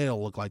 Hey, they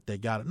don't look like they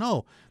got it.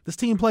 No, this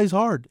team plays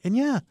hard.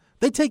 And,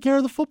 they take care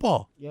of the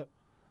football. Yep.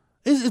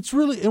 It's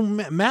really – and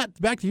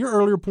Matt, back to your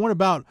earlier point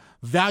about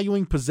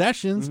valuing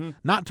possessions,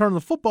 not turning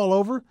the football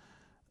over,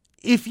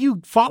 if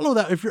you follow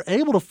that – if you're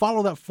able to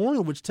follow that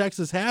formula, which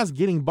Texas has,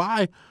 getting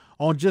by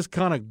on just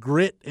kind of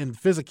grit and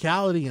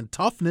physicality and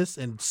toughness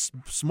and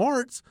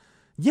smarts –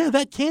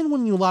 that can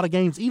win you a lot of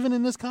games, even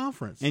in this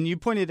conference. And you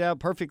pointed out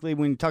perfectly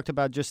when you talked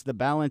about just the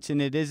balance,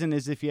 and it isn't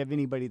as if you have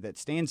anybody that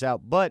stands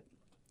out, but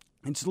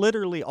it's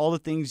literally all the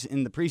things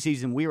in the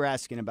preseason we were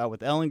asking about with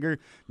Ehlinger,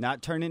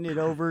 not turning it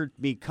over,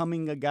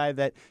 becoming a guy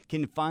that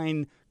can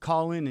find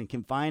Colin and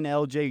can find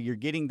LJ. You're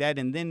getting that.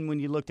 And then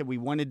when you looked at, we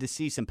wanted to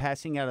see some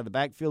passing out of the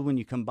backfield when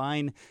you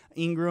combine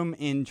Ingram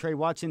and Trey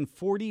Watson,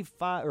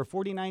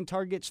 49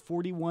 targets,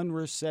 41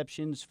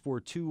 receptions for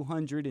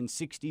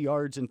 260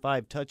 yards and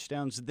 5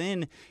 touchdowns.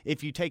 Then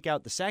if you take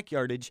out the sack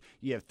yardage,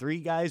 you have 3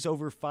 guys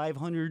over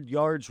 500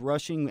 yards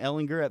rushing.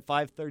 Ehlinger at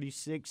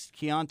 536,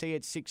 Keontae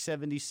at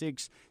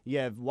 676. You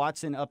have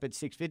Watson up at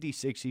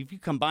 656. If you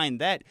combine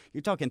that,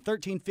 you're talking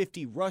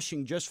 1,350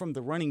 rushing just from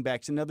the running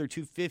backs, another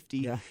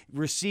 250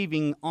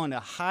 receiving on a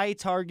high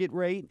target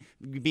rate,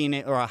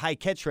 or a high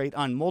catch rate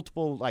on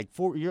multiple,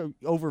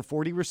 over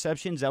 40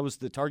 receptions. That was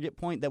the target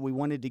point that we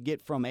wanted to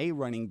get from a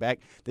running back.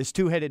 This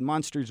two-headed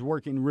monster's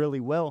working really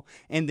well.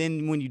 And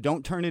then when you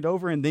don't turn it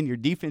over and then your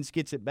defense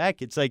gets it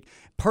back, it's like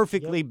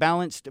perfectly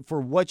balanced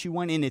for what you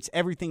want, and it's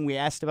everything we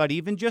asked about,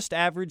 even just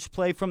average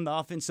play from the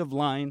offensive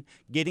line,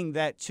 getting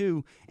that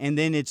too. And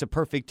then it's a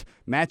perfect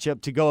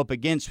matchup to go up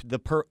against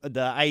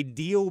the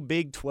ideal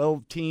Big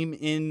 12 team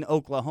in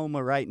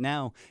Oklahoma right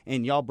now.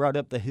 And y'all brought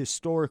up the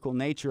historical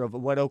nature of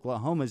what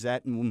Oklahoma's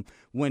at. And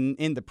when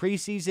in the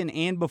preseason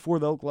and before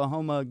the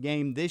Oklahoma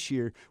game this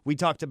year, we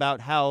talked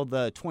about how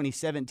the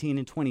 2017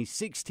 and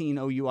 2016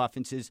 OU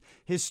offenses,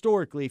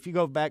 historically, if you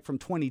go back from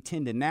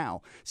 2010 to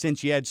now,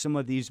 since you had some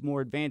of these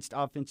more advanced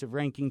offensive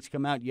rankings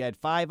come out, you had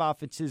 5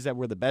 offenses that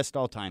were the best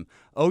all time.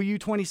 OU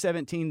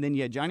 2017, then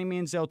you had Johnny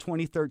Manziel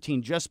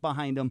 2013 just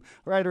behind them,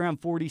 right around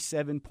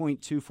 47.2,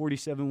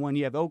 47.1.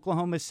 You have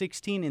Oklahoma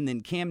 16, and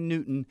then Cam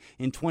Newton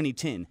in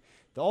 2010.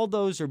 All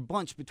those are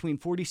bunched between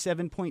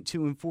 47.2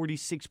 and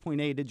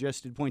 46.8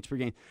 adjusted points per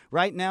game.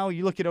 Right now,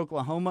 you look at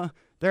Oklahoma,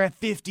 they're at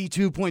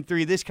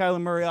 52.3. This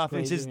Kyler Murray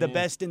offense is the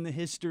best in the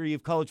history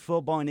of college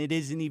football, and it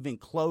isn't even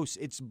close.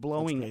 It's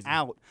blowing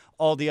out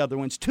all the other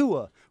ones.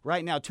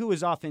 Right now,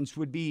 Tua's offense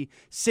would be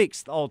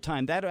 6th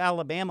all-time. That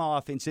Alabama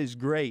offense is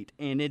great,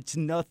 and it's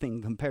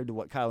nothing compared to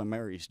what Kyler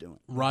Murray's doing.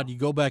 Rod, you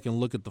go back and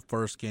look at the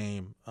first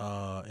game,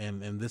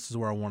 and this is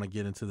where I want to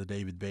get into the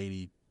David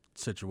Beatty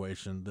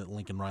situation that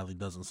Lincoln Riley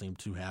doesn't seem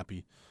too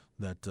happy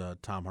that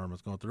Tom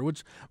Herman's going through,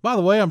 which, by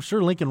the way, I'm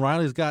sure Lincoln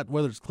Riley's got,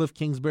 whether it's Cliff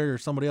Kingsbury or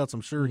somebody else,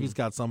 I'm sure he's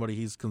got somebody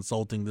he's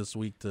consulting this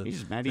week to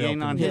he's mad he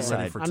ain't on his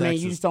side. I mean,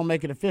 you just don't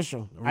make it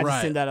official. I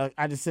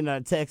just send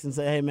out a text and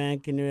say, hey, man,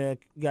 can you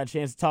got a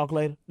chance to talk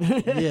later?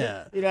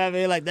 Yeah. You know what I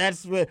mean? Like,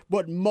 that's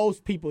what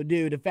most people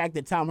do. The fact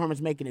that Tom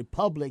Herman's making it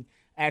public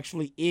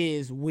actually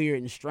is weird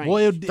and strange.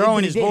 Well,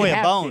 throwing his boy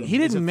a bone. He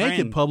didn't make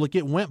it public.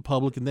 It went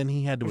public, and then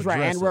he had to address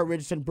it. And Rod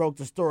Richardson broke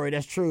the story.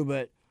 That's true,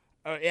 but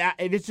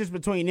if it's just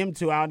between them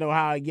two, I don't know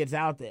how it gets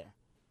out there.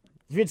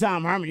 If you're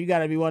Tom Herman, you got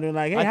to be wondering,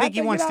 like, hey, I think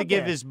he wants to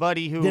give his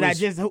buddy who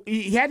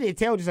he had to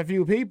tell just a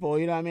few people,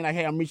 you know what I mean? Like,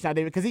 hey, I'm reaching out to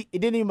David. Because it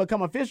didn't even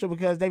become official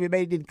because David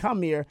Beatty didn't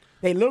come here.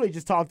 They literally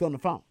just talked on the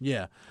phone.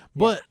 Yeah.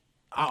 But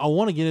I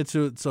want to get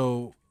into it,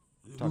 so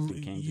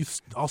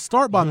I'll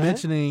start by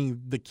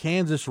mentioning the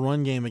Kansas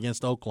run game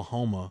against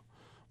Oklahoma,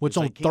 which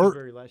on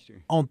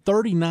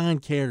 39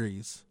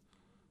 carries,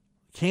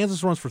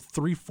 Kansas runs for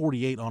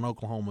 348 on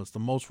Oklahoma. It's the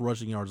most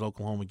rushing yards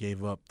Oklahoma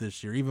gave up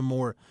this year, even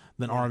more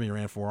than Army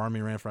ran for.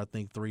 Army ran for, I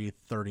think,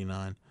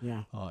 339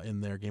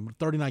 in their game. But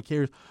 39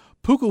 carries.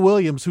 Puka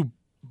Williams, who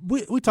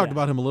we talked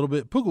about him a little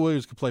bit. Puka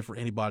Williams could play for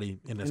anybody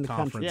in this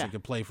conference. He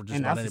could play for just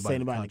about anybody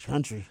in the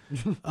country.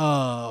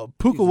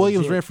 Puka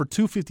Williams ran for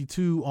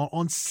 252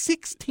 on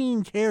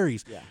 16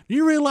 carries. Yeah. Do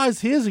you realize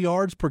his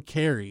yards per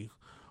carry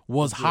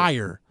was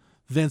higher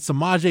than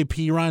Samaje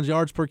Perine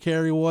yards per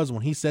carry was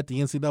when he set the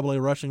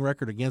NCAA rushing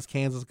record against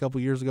Kansas a couple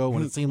years ago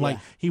when it seemed like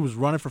he was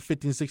running for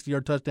 50 and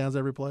 60-yard touchdowns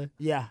every play?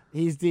 Yeah,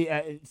 he's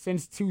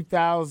since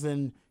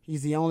 2000,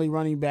 he's the only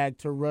running back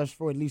to rush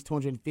for at least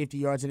 250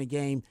 yards in a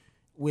game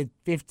with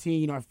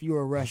 15 or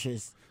fewer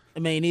rushes. I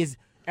mean, it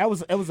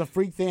was a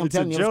freak thing. I'm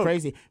telling you, it was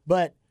crazy.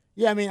 But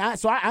yeah, I mean, I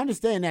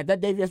understand that.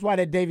 That's why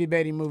that David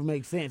Beatty move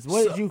makes sense.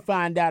 What did you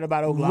find out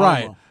about Oklahoma?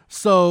 Right.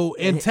 So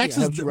in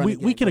Texas,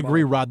 we can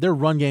agree, Rod, their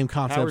run game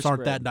concepts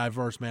aren't that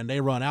diverse, man. They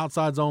run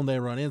outside zone, they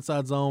run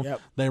inside zone,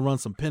 they run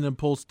some pin and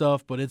pull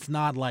stuff, but it's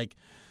not like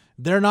 –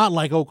 they're not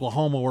like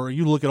Oklahoma where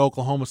you look at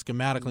Oklahoma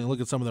schematically and look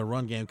at some of their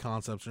run game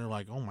concepts and you're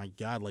like, oh, my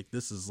God, like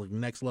this is like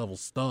next level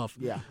stuff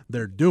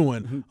they're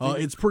doing.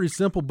 It's pretty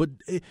simple, but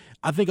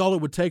I think all it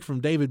would take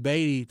from David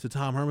Beatty to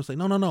Tom Herman say,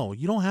 no,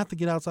 you don't have to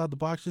get outside the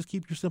box. Just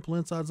keep your simple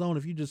inside zone.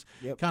 If you just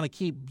kind of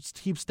keep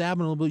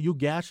stabbing a little bit, you'll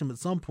gash him at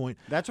some point.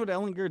 That's what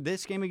Ehlinger,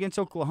 this game against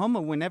Oklahoma,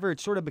 whenever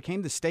it sort of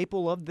became the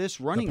staple of this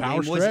running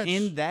game, was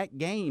in that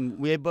game.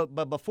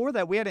 But before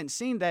that, we hadn't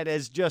seen that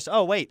as just,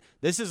 oh, wait,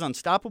 this is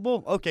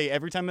unstoppable? Okay,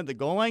 every time at the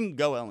goal line,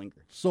 go Ehlinger.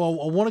 So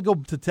I want to go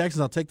to Texas.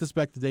 I'll take this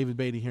back to David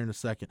Beatty here in a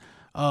second.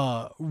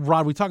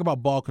 Rod, we talk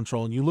about ball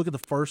control, and you look at the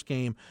first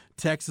game,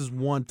 Texas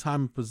won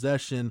time of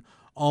possession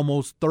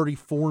almost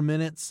 34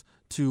 minutes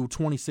to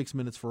 26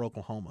 minutes for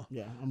Oklahoma.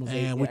 Yeah,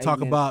 and we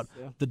talk about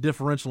the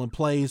differential in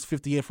plays,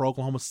 58 for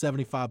Oklahoma,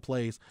 75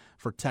 plays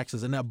for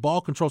Texas. And that ball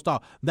control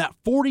style, that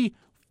 40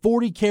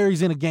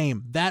 carries in a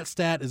game, that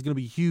stat is going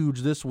to be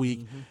huge this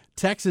week.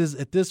 Texas,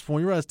 at this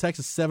point, you realize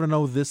Texas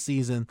 7-0 this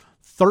season,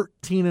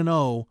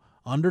 13-0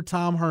 under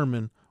Tom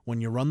Herman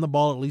when you run the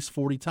ball at least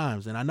 40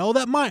 times. And I know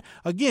that might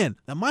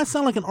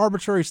sound like an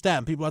arbitrary stat,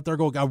 and people out there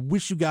go, I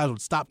wish you guys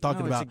would stop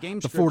talking about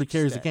the 40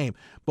 carries a game.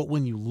 But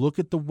when you look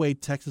at the way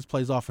Texas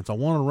plays offense, I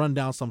want to run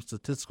down some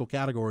statistical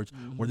categories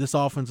where this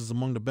offense is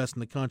among the best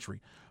in the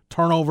country.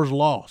 Turnovers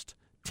lost,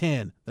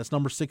 10. That's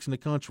number 6 in the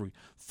country.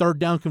 Third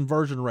down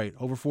conversion rate,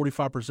 over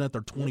 45%.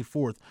 They're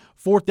 24th.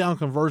 Fourth down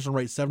conversion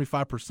rate,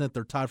 75%.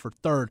 They're tied for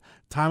third.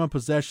 Time of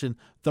possession,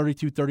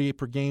 32-38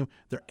 per game.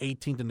 They're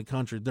 18th in the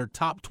country. They're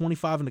top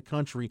 25 in the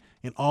country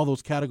in all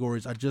those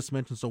categories I just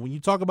mentioned. So when you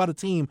talk about a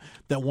team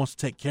that wants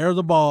to take care of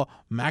the ball,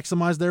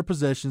 maximize their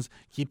possessions,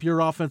 keep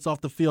your offense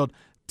off the field,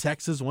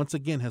 Texas, once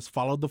again, has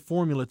followed the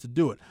formula to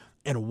do it.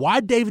 And why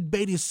David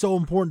Beatty is so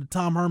important to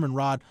Tom Herman,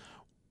 Rod,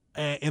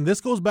 and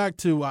this goes back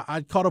to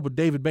I caught up with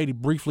David Beatty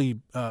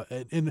briefly.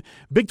 In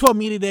Big 12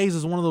 Media Days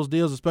is one of those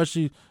deals,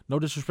 especially no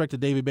disrespect to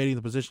David Beatty in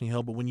the position he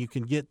held, but when you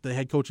can get the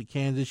head coach at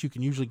Kansas, you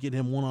can usually get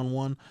him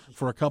one-on-one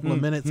for a couple of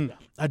minutes.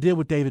 I did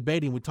with David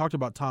Beatty, and we talked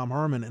about Tom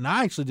Herman, and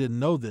I actually didn't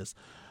know this,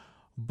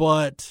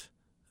 but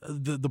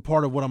the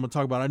part of what I'm going to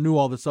talk about, I knew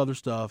all this other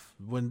stuff.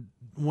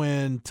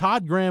 When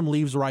Todd Graham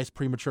leaves Rice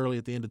prematurely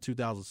at the end of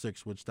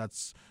 2006, which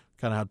that's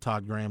kind of how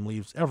Todd Graham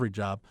leaves every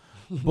job,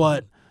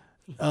 but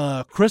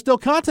Chris Del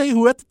Conte,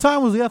 who at the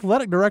time was the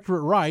athletic director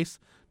at Rice,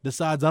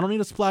 decides, I don't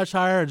need a splash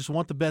hire. I just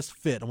want the best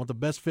fit. I want the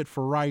best fit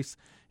for Rice.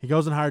 He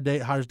goes and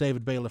hires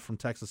David Bailiff from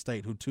Texas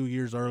State, who 2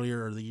 years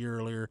earlier or the year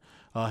earlier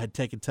had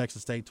taken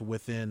Texas State to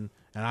within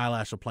an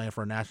eyelash of playing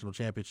for a national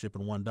championship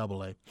in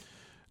 1AA.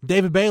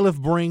 David Bailiff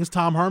brings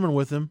Tom Herman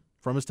with him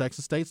from his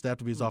Texas State staff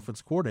to be his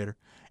offensive coordinator,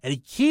 and he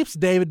keeps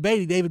David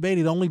Beatty. David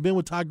Beatty had only been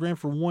with Todd Graham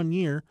for 1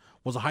 year,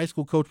 was a high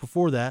school coach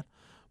before that,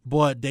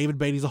 but David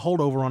Beatty's a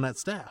holdover on that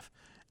staff.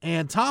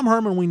 And Tom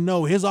Herman, we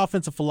know his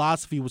offensive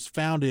philosophy was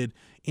founded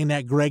in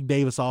that Greg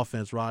Davis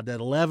offense, Rod, that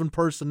 11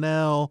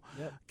 personnel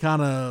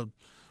kind of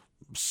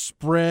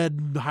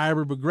spread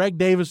hybrid. But Greg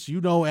Davis,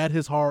 you know, at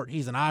his heart,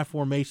 he's an I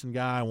formation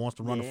guy and wants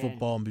to run the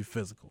football and be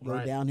physical.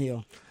 Go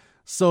downhill.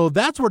 So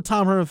that's where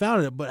Tom Herman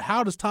founded it. But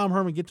how does Tom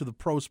Herman get to the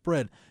pro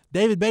spread?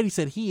 David Beatty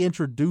said he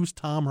introduced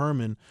Tom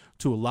Herman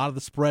to a lot of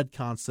the spread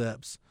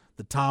concepts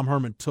that Tom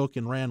Herman took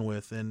and ran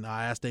with. And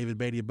I asked David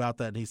Beatty about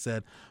that, and he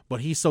said, but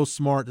he's so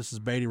smart, this is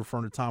Beatty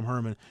referring to Tom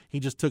Herman, he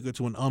just took it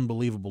to an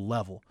unbelievable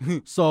level.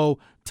 So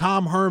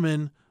Tom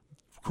Herman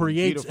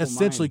creates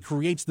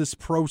this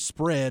pro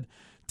spread,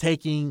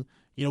 taking,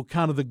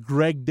 kind of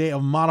a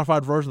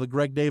modified version of the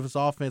Greg Davis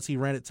offense he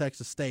ran at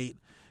Texas State,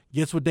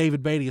 gets with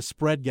David Beatty, a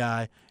spread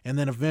guy, and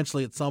then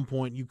eventually at some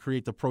point you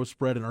create the pro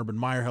spread, and Urban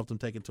Meyer helped him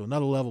take it to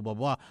another level, blah,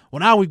 blah. Well,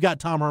 now we've got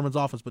Tom Herman's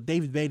offense, but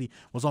David Beatty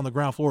was on the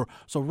ground floor.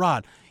 So,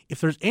 Rod, if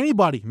there's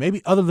anybody,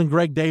 maybe other than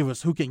Greg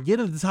Davis, who can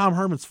get into Tom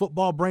Herman's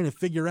football brain and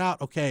figure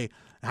out, okay,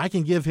 I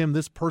can give him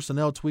this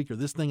personnel tweak or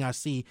this thing I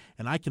see,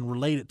 and I can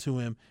relate it to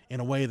him in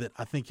a way that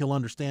I think he'll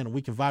understand and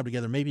we can vibe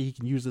together. Maybe he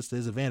can use this to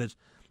his advantage.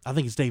 I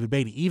think it's David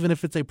Beatty, even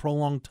if it's a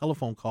prolonged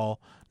telephone call,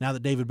 now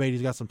that David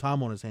Beatty's got some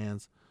time on his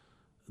hands.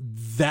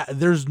 I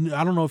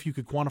don't know if you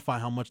could quantify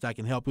how much that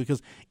can help,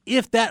 because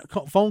if that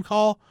phone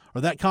call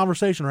or that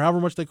conversation or however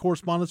much they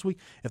correspond this week,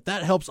 if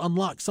that helps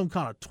unlock some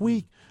kind of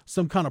tweak,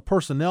 some kind of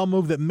personnel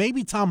move that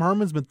maybe Tom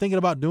Herman's been thinking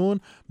about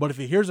doing, but if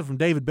he hears it from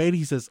David Beatty,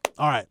 he says,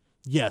 all right,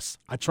 yes,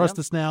 I trust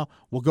this now.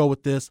 We'll go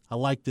with this. I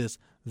like this.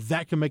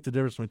 That can make the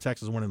difference between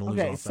Texas winning and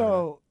losing. Okay,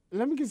 so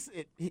let me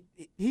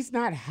he's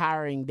not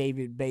hiring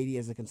David Beatty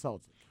as a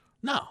consultant.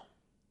 No.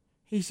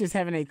 He's just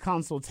having a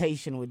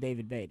consultation with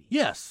David Beatty.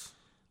 Yes.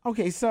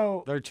 Okay,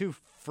 so they're two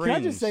friends.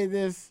 Can I just say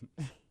this?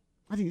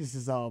 I think this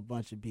is all a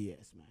bunch of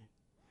BS, man.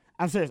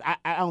 I'm serious.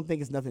 I don't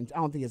think it's nothing. I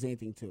don't think there's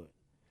anything to it.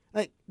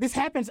 Like, this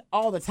happens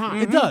all the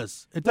time. It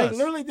does. It does. Like,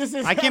 literally, this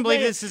is. I can't believe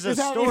this is a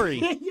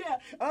story. Yeah,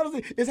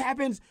 honestly, this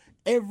happens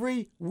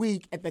every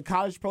week at the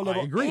college pro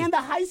level and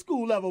the high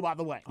school level. By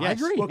the way, yes. I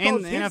agree. Well,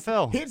 and the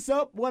NFL hits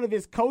up one of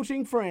his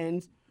coaching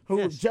friends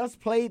who just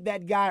played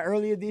that guy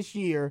earlier this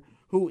year,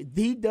 who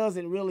he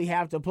doesn't really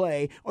have to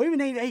play, or even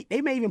they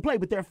may even play,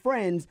 but they're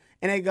friends,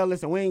 and they go,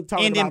 listen, we ain't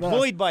talking about us. And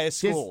employed by a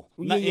school.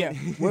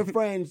 We're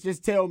friends.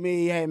 Just tell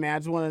me, hey, man, I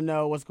just want to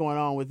know what's going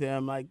on with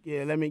him. Like,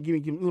 yeah, let me give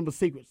me little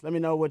secrets. Let me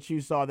know what you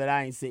saw that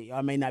I ain't see, or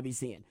I may not be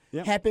seeing.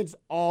 Yep. Happens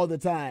all the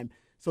time.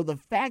 So the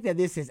fact that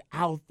this is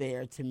out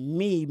there, to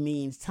me,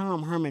 means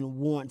Tom Herman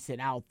wants it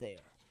out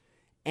there.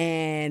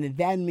 And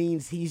that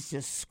means he's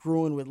just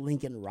screwing with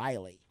Lincoln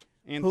Riley.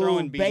 And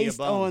throwing BD based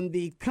on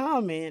the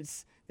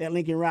comments that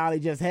Lincoln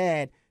Riley just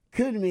had,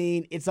 could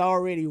mean it's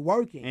already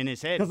working. In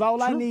his head. Because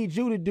all I need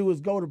you to do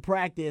is go to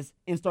practice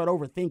and start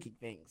overthinking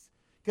things.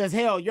 Because,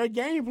 hell, your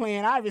game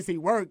plan obviously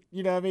worked.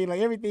 You know what I mean?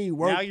 Like, everything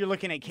worked. Now you're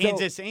looking at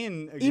Kansas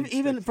and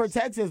even for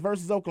Texas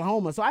versus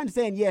Oklahoma. So I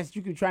understand, yes,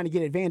 you could try to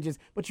get advantages,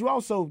 but you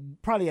also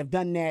probably have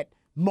done that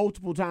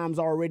multiple times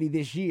already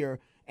this year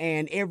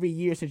and every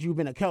year since you've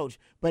been a coach.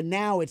 But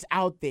now it's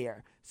out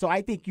there. So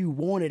I think you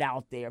want it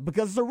out there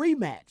because it's a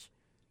rematch.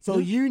 So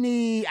you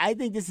need. I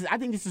think this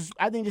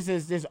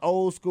is this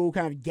old school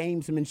kind of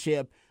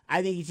gamesmanship.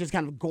 I think he's just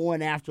kind of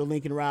going after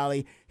Lincoln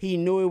Riley. He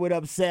knew it would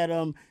upset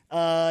him.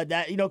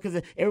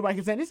 Because everybody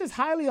keeps saying this is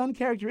highly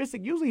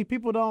uncharacteristic. Usually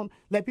people don't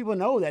let people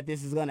know that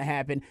this is going to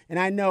happen. And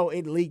I know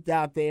it leaked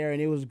out there,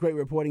 and it was great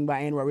reporting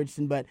by Anwar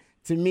Richardson. But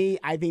to me,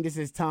 I think this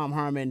is Tom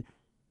Herman.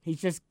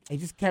 He's just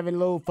having a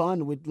little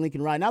fun with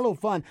Lincoln Riley. Not a little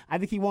fun. I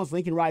think he wants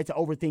Lincoln Riley to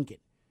overthink it.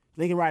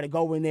 Lincoln Riley to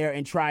go in there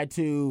and try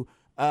to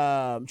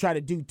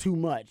do too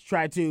much,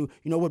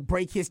 would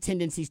break his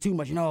tendencies too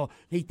much.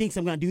 He thinks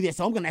I'm going to do this,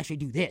 so I'm going to actually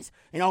do this,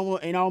 and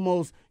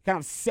almost kind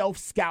of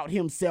self-scout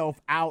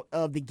himself out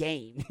of the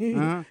game. You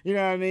know what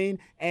I mean?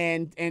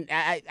 And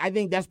I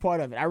think that's part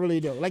of it. I really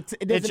do. Like,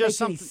 it doesn't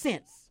make any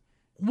sense.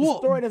 The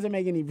story doesn't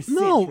make any sense.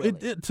 No,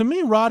 really. To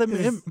me, Rod,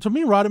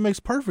 it makes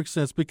perfect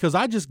sense because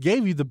I just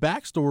gave you the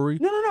backstory.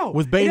 No.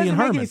 With Beatty and Herman. It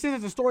doesn't make any sense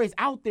that the story is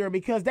out there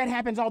because that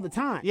happens all the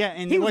time. Yeah,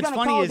 and what's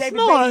funny is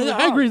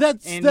I agree.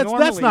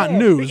 That's not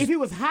news. If he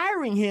was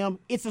hiring him,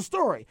 it's a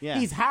story. Yeah.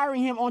 He's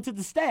hiring him onto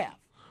the staff.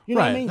 You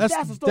know what I mean? That's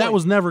a story. That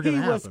was never going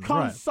to happen. He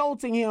was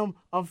consulting him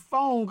a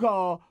phone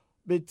call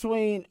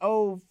between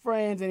old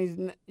friends, and he's,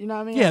 you know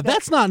what I mean? Yeah,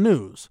 that's not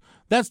news.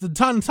 That's the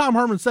Tom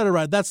Herman said it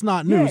right. That's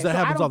not news. That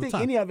happens all the time. I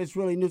don't think any of it's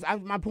really news.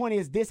 My point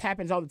is, this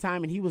happens all the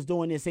time, and he was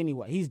doing this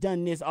anyway. He's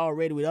done this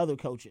already with other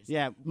coaches.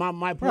 Yeah.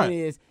 My point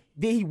is,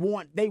 they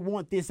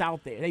want this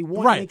out there. They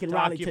want Lincoln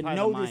Riley to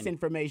know this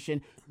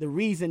information. The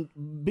reason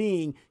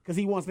being because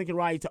he wants Lincoln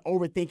Riley to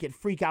overthink it,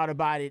 freak out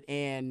about it,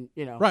 and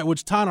right.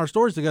 Which tying our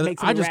stories together,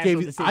 I just gave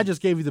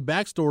you the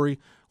backstory.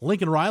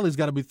 Lincoln Riley's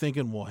got to be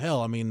thinking, well,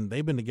 hell, I mean,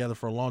 they've been together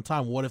for a long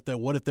time. What if there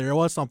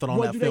was something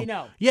on that film? What do they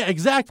know? Yeah,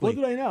 exactly. What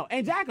do they know?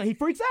 Exactly. He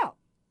freaks out.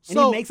 And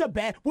he makes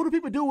what do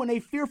people do when they're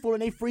fearful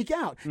and they freak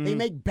out? Mm-hmm. They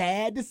make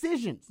bad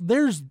decisions.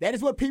 That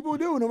is what people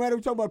do, no matter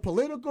if we're talking about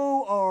political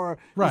or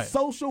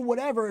social,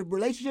 whatever,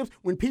 relationships.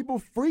 When people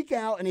freak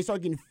out and they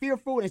start getting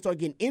fearful and they start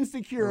getting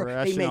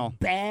insecure, they make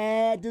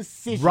bad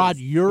decisions. Rod,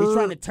 He's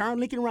trying to turn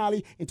Lincoln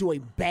Riley into a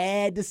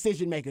bad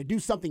decision maker. Do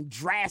something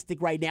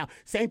drastic right now.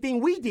 Same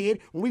thing we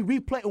did when we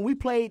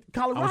played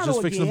Colorado. I was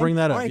just fixing to bring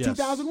that up. In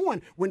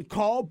 2001, when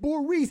Carl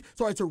Boris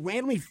started to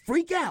randomly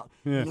freak out.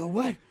 Yeah. You know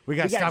what? We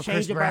got to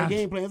change our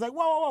game plan. It's like,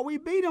 whoa, we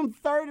beat them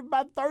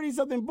by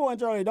 30-something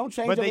points earlier. Don't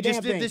change the damn thing. But they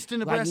just did this to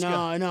Nebraska.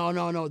 Like,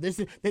 no.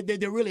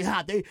 They're really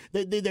hot.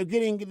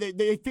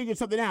 They figured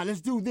something out.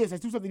 Let's do this.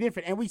 Let's do something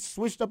different. And we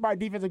switched up our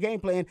defensive game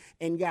plan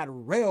and got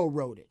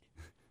railroaded.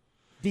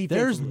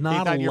 There's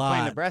not a lot. You're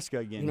playing Nebraska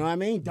again. You know what I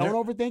mean? Don't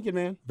overthink it,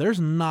 man. There's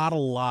not a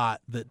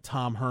lot that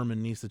Tom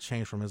Herman needs to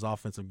change from his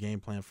offensive game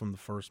plan from the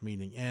first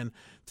meeting. And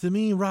to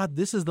me, Rod,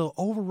 this is the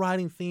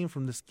overriding theme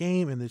from this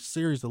game and this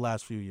series the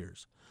last few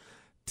years.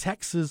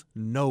 Texas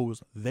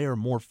knows they're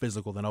more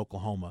physical than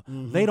Oklahoma.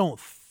 Mm-hmm. They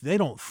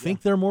don't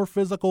think they're more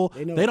physical.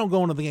 They don't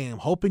go into the game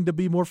hoping to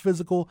be more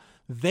physical.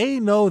 They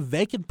know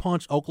they can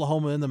punch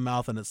Oklahoma in the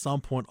mouth, and at some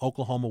point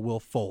Oklahoma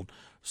will fold.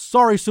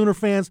 Sorry, Sooner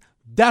fans.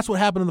 That's what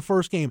happened in the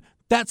first game.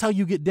 That's how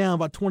you get down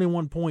by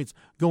 21 points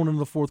going into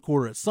the fourth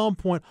quarter. At some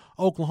point,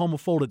 Oklahoma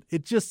folded.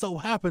 It just so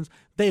happens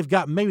they've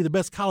got maybe the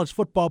best college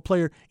football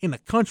player in the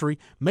country,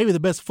 maybe the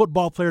best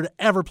football player to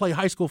ever play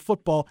high school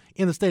football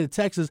in the state of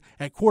Texas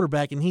at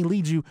quarterback, and he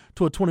leads you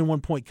to a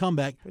 21-point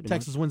comeback.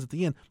 Texas wins at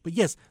the end. But,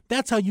 yes,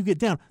 that's how you get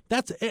down.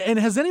 And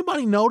has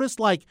anybody noticed,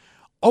 like,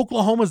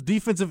 Oklahoma's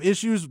defensive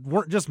issues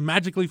weren't just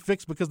magically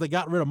fixed because they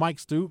got rid of Mike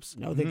Stoops?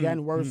 No, they've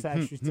gotten worse,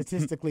 actually.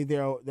 Statistically,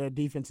 their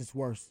defense is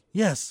worse.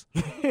 Yes,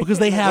 because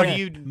they have what do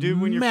you do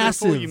when you're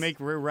fearful? You make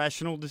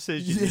irrational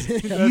decisions.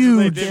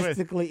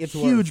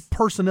 Huge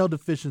personnel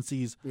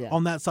deficiencies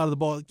on that side of the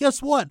ball.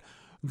 Guess what?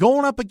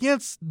 going up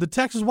against the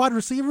Texas wide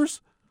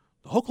receivers,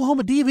 the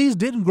Oklahoma DBs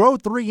didn't grow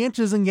 3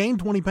 inches and gain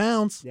 20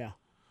 pounds. Yeah.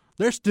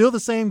 They're still the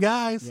same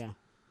guys. Yeah.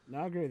 No,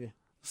 I agree with you.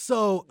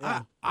 So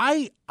yeah.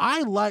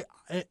 I like,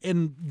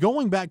 and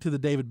going back to the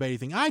David Beatty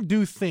thing, I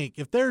do think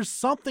if there's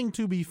something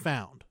to be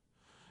found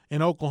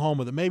in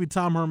Oklahoma that maybe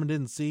Tom Herman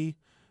didn't see,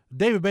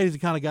 David Beatty's the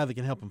kind of guy that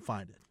can help him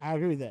find it. I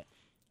agree with that.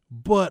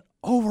 But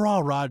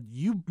overall, Rod,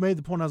 you made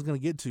the point I was going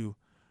to get to.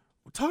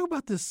 Talk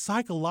about this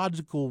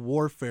psychological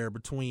warfare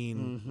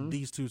between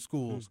these two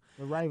schools.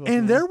 The rivals,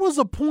 and there was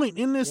a point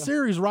in this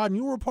series, Rod, and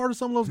you were a part of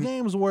some of those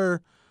games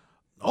where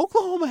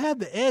Oklahoma had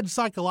the edge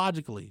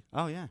psychologically.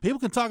 Oh, yeah. People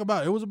can talk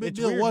about it. It was a big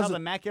deal. Weird how the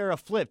Mac era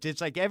flipped.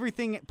 It's like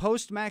everything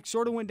post-Mac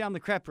sort of went down the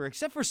crapper,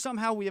 except for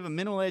somehow we have a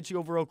mental edge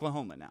over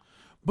Oklahoma now.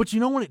 But you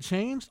know when it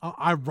changed?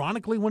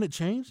 Ironically, when it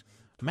changed?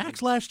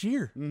 Mac's last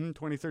year.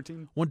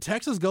 2013. When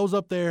Texas goes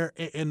up there,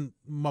 and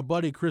my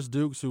buddy Chris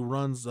Dukes, who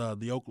runs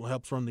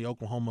helps run the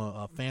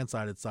Oklahoma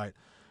fan-sided site,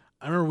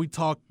 I remember we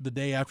talked the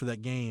day after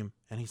that game,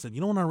 and he said, you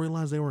know when I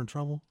realized they were in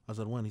trouble? I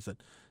said, when? He said,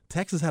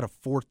 Texas had a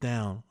 4th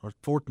down, or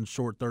 4th and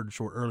short, 3rd and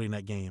short early in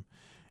that game,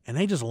 and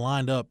they just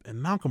lined up,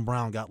 and Malcolm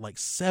Brown got like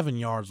 7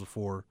 yards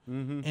before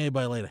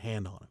anybody laid a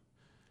hand on him.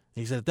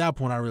 And he said, at that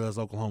point, I realized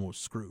Oklahoma was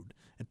screwed.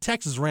 And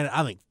Texas ran it,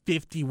 I think,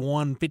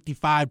 51,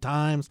 55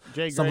 times,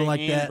 something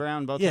like that.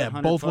 Brown, both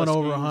both went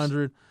over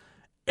 100.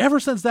 Ever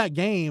since that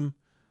game,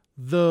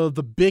 the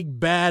big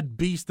bad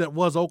beast that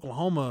was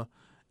Oklahoma,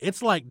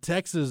 it's like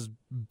Texas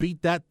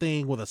beat that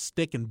thing with a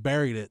stick and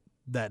buried it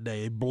that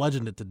day. They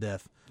bludgeoned it to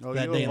death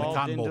that day in the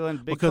Cotton Bowl.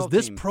 Because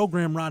this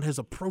program, Rod, has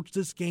approached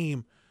this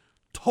game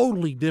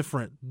totally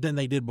different than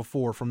they did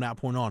before from that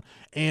point on.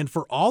 And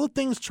for all the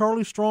things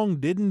Charlie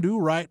Strong didn't do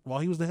right while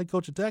he was the head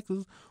coach of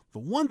Texas, the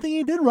one thing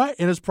he did right,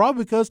 and it's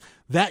probably because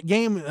that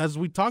game, as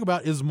we talk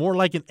about, is more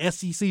like an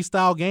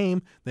SEC-style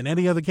game than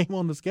any other game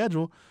on the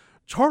schedule,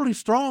 Charlie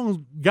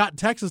Strong got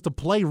Texas to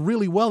play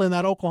really well in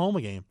that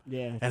Oklahoma game.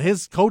 Yeah. And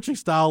his coaching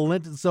style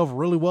lent itself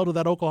really well to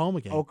that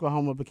Oklahoma game.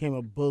 Oklahoma became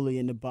a bully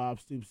in the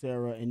Bob Stoops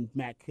era, and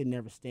Mac could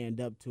never stand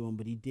up to him,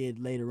 but he did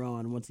later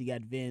on once he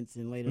got Vince,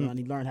 and later on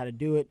he learned how to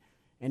do it.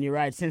 And you're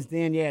right. Since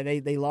then,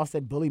 they lost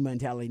that bully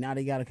mentality. Now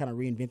they got to kind of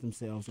reinvent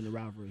themselves in the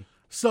rivalry.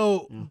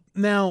 So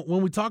now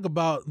when we talk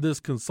about this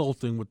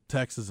consulting with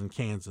Texas and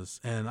Kansas,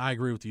 and I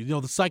agree with you,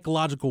 the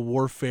psychological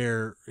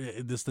warfare,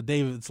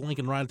 it's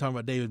Lincoln Riley talking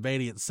about David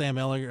Beatty and Sam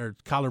Ehlinger, or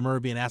Kyler Murray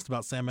being asked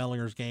about Sam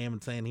Ehlinger's game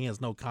and saying he has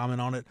no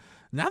comment on it.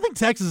 And I think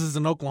Texas is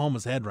in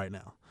Oklahoma's head right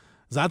now.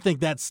 Because I think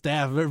that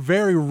staff,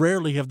 very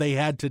rarely have they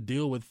had to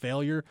deal with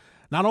failure.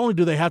 Not only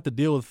do they have to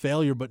deal with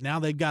failure, but now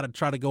they've got to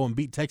try to go and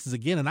beat Texas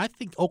again. And I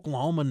think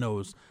Oklahoma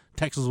knows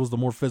Texas was the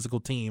more physical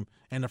team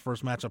in the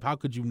first matchup. How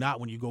could you not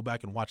when you go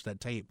back and watch that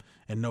tape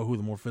and know who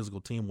the more physical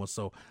team was?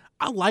 So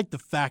I like the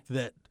fact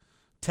that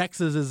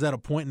Texas is at a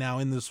point now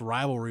in this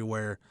rivalry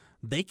where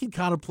they can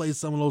kind of play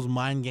some of those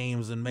mind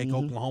games and make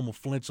Oklahoma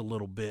flinch a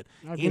little bit.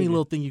 Any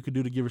little thing you could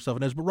do to give yourself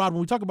an edge. But, Rod,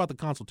 when we talk about the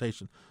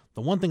consultation,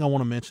 the one thing I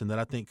want to mention that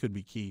I think could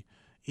be key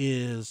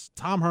is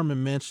Tom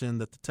Herman mentioned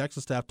that the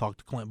Texas staff talked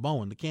to Clint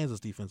Bowen, the Kansas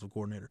defensive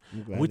coordinator.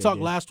 We talked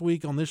last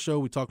week on this show,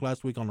 we talked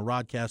last week on the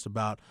Rodcast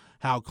about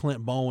how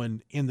Clint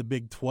Bowen in the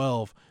Big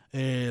 12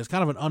 is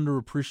kind of an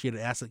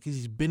underappreciated asset because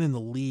he's been in the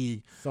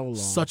league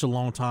such a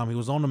long time. He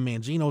was on the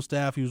Mangino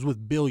staff. He was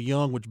with Bill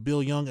Young, which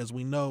Bill Young, as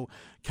we know,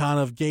 kind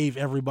of gave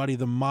everybody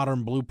the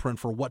modern blueprint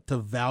for what to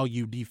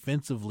value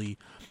defensively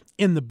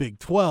in the Big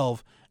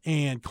 12.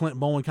 And Clint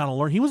Bowen kind of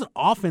learned. He was an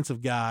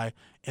offensive guy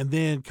and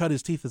then cut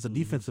his teeth as a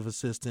defensive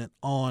assistant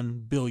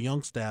on Bill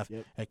Young's staff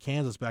at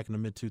Kansas back in the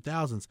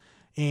mid-2000s.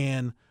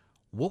 And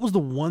what was the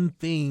one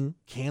thing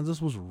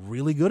Kansas was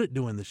really good at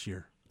doing this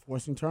year?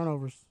 Forcing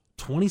turnovers.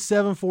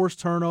 27 forced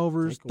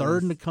turnovers,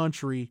 third in the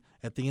country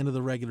at the end of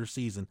the regular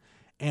season.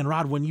 And,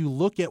 Rod, when you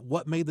look at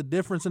what made the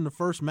difference in the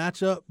first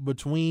matchup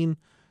between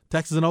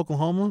Texas and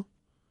Oklahoma, it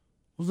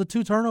was the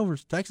 2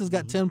 turnovers. Texas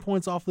got 10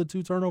 points off the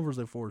 2 turnovers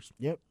they forced.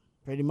 Yep.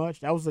 Pretty much.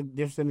 That was the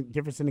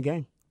difference in the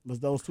game, was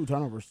those 2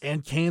 turnovers.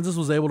 And Kansas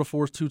was able to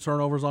force 2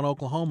 turnovers on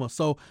Oklahoma.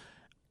 So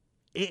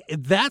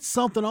that's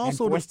something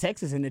also. And force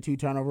Texas into 2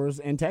 turnovers,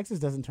 and Texas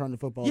doesn't turn the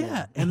football over.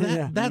 Yeah,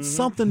 and that's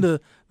something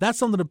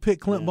to pick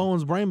Clint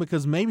Bowen's brain,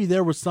 because maybe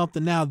there was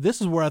something. Now, this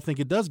is where I think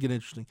it does get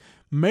interesting.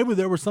 Maybe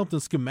there was something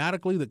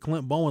schematically that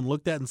Clint Bowen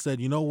looked at and said,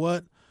 you know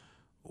what?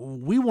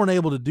 We weren't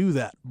able to do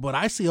that, but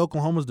I see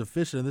Oklahoma's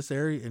deficient in this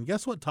area. And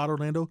guess what, Todd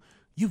Orlando?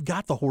 You've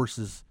got the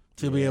horses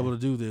to be able to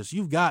do this.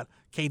 You've got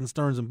Caden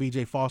Stearns and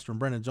B.J. Foster and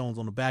Brendan Jones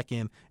on the back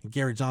end and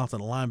Gary Johnson,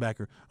 the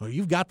linebacker. Or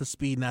you've got the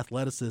speed and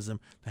athleticism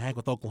to hang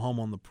with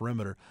Oklahoma on the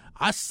perimeter.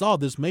 I saw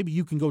this. Maybe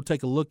you can go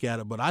take a look at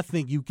it, but I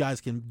think you guys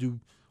can do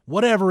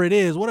whatever it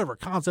is, whatever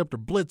concept or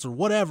blitz or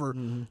whatever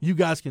you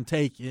guys can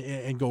take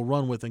and go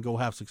run with and go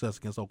have success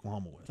against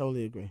Oklahoma with.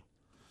 Totally agree.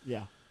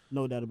 Yeah,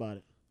 no doubt about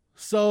it.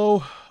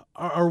 So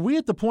are we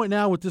at the point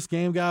now with this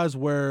game, guys,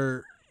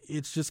 where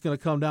it's just going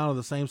to come down to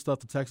the same stuff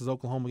the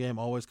Texas-Oklahoma game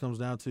always comes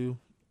down to?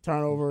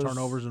 Turnovers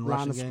and line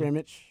rushing of game.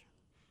 Scrimmage.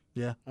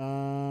 Yeah.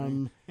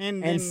 And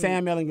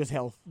Sam Ehlinger's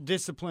health.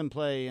 Disciplined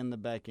play in the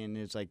back end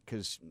is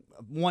because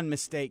one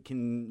mistake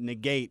can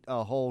negate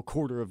a whole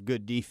quarter of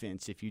good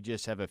defense if you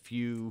just have a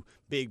few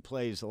big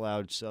plays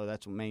allowed. So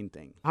that's the main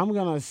thing. I'm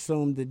going to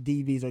assume the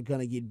DBs are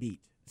going to get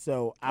beat.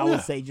 So I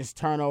would say just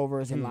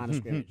turnovers and line of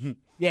scrimmage.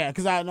 Yeah,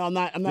 because I'm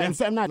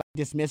not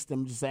dismissed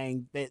them. Just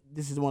saying that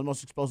this is one of the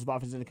most explosive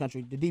offenses in the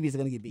country. The DBs are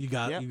going to get beat. You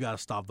got to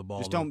stop the ball.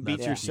 Just don't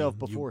beat yourself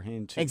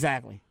beforehand. Too.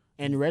 Exactly.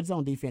 And red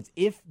zone defense,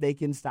 if they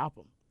can stop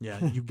them.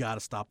 Yeah, you got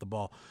to stop the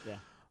ball. Yeah.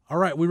 All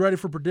right, we ready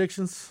for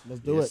predictions?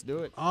 Let's do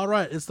it. All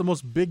right, it's the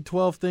most Big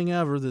 12 thing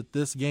ever that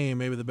this game,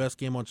 maybe the best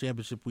game on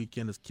championship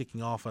weekend, is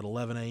kicking off at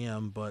 11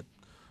 a.m., but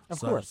of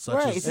course.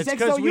 It's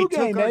because we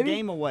took our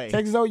game away.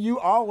 Texas OU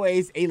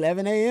always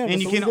 11 a.m.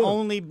 And you can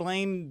only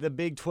blame the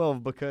Big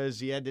 12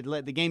 because you had to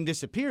let the game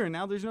disappear, and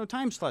now there's no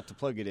time slot to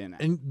plug it in.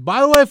 And by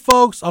the way,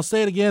 folks, I'll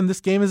say it again,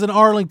 this game is in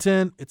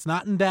Arlington. It's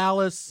not in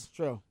Dallas.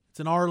 True. It's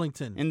in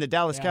Arlington. In the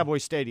Dallas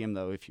Cowboys Stadium,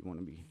 though, if you want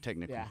to be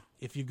technical. Yeah.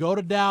 If you go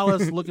to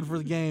Dallas looking for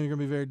the game, you're going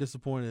to be very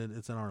disappointed.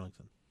 It's in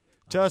Arlington.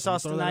 To us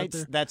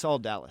Austinites, that's all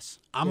Dallas.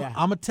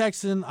 I'm a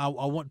Texan. I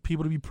want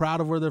people to be proud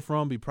of where they're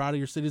from, be proud of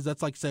your cities.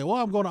 That's like saying, well,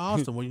 I'm going to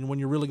Austin when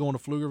you're really going to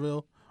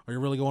Pflugerville or you're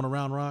really going to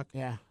Round Rock.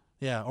 Yeah.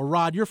 Yeah. Or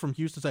Rod, you're from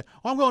Houston. Say,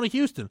 I'm going to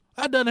Houston.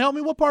 That doesn't help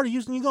me. What part of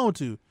Houston you going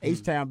to?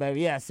 H-Town,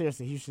 baby. Yeah,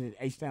 seriously. Houston,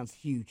 H-Town's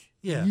huge.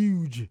 Yeah.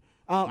 Huge.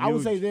 I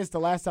would say this. The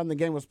last time the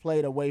game was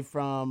played away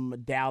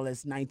from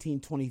Dallas,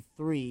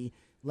 1923.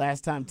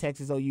 Last time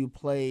Texas OU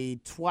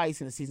played twice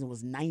in the season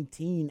was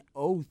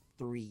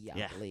 1903,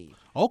 I believe.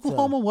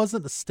 Oklahoma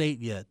wasn't a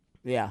state yet.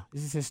 Yeah,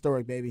 this is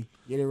historic, baby.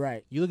 Get it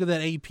right. You look at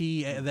that AP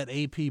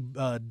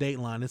date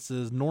line. It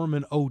says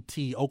Norman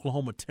OT,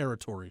 Oklahoma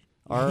Territory.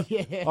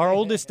 Our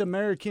oldest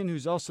American,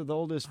 who's also the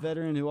oldest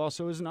veteran, who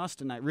also is an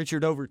Austinite,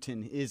 Richard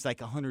Overton, is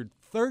like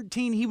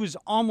 113. He was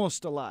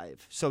almost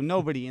alive. So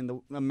nobody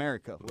in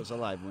America was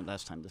alive when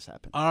last time this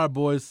happened. All right,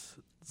 boys.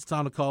 It's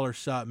time to call our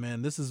shot,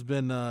 man. This has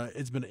been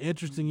it's been an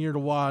interesting year to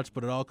watch,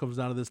 but it all comes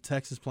down to this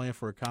Texas playing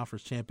for a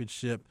conference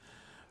championship.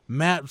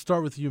 Matt,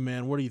 start with you,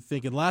 man. What are you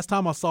thinking? Last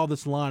time I saw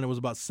this line, it was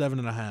about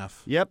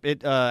 7.5. Yep,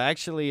 it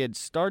actually had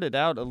started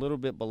out a little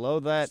bit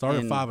below that.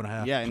 Started at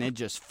 5.5. Yeah, and it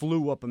just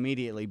flew up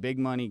immediately. Big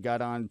money got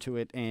onto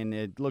it, and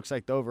it looks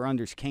like the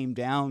over-unders came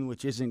down,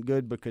 which isn't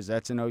good because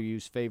that's an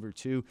OU's favor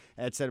too.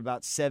 That's at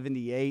about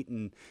 78,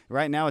 and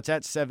right now it's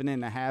at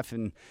 7.5,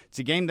 and it's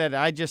a game that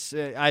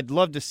I'd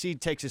love to see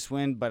Texas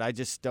win, but I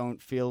just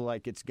don't feel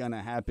like it's going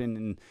to happen,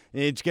 and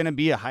it's going to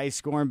be a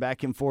high-scoring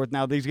back and forth.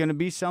 Now, there's going to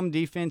be some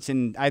defense,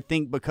 and I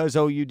think because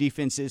OU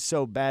defense is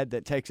so bad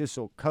that Texas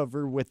will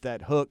cover with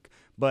that hook,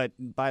 but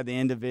by the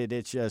end of it,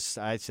 it's just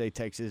I'd say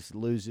Texas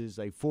loses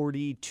like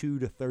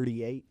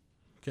 42-38.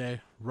 Okay,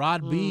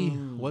 Rod B,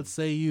 what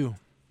say you?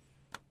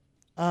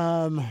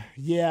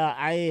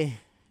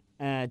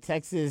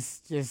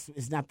 Texas just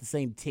is not the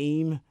same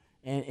team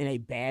in a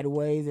bad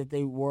way that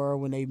they were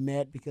when they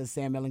met because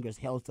Sam Ehlinger's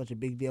health is such a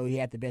big deal. He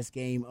had the best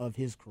game of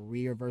his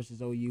career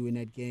versus OU in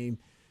that game.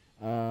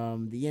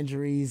 The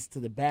injuries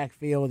to the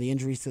backfield, the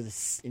injuries to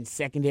in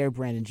secondary,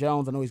 Brandon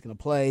Jones, I know he's going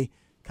to play,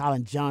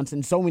 Colin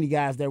Johnson, so many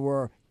guys that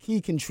were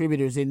key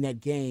contributors in that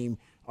game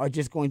are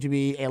just going to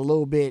be a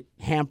little bit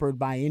hampered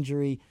by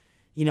injury.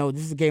 You know,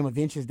 this is a game of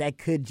inches. That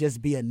could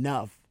just be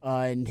enough.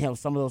 And hell,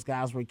 some of those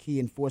guys were key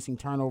in forcing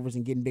turnovers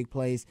and getting big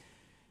plays.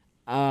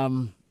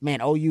 Man,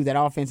 OU, that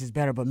offense is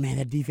better, but, man,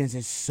 that defense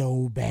is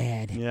so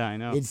bad. Yeah, I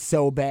know. It's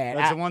so bad.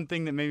 That's the one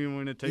thing that made me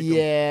want to take them.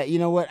 Yeah, you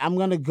know what? I'm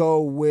going to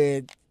go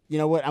with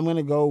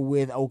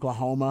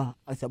Oklahoma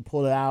to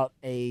pull out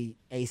a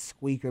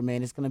squeaker,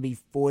 man. It's going to be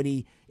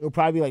 40. It'll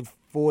probably be like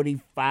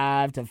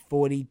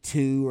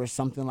 45-42 or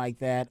something like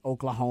that,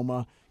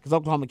 Oklahoma. Because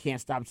Oklahoma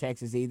can't stop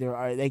Texas either.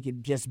 Or they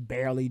could just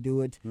barely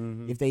do it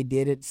if they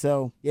did it.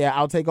 So, yeah,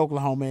 I'll take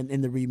Oklahoma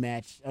in the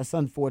rematch. It's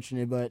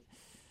unfortunate, but,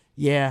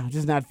 yeah,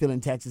 just not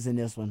feeling Texas in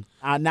this one.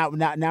 Not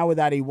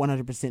without a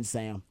 100%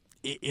 Sam.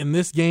 In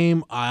this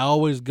game, I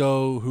always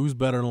go who's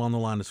better along the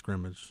line of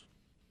scrimmage.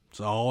 It's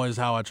always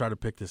how I try to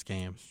pick this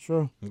game.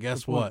 Sure. And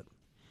guess what?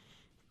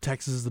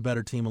 Texas is the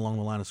better team along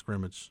the line of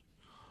scrimmage.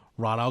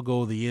 Rod, I'll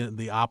go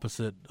the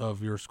opposite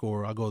of your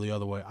score. I'll go the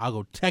other way. I'll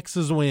go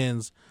Texas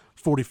wins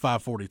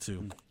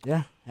 45-42.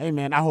 Yeah. Hey,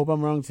 man, I hope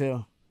I'm wrong,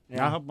 too.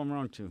 Yeah. I hope I'm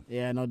wrong, too.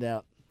 Yeah, no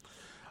doubt.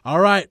 All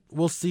right,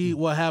 we'll see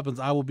what happens.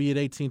 I will be at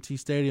AT&T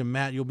Stadium.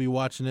 Matt, you'll be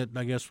watching it,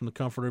 I guess, from the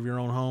comfort of your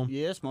own home.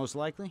 Yes, most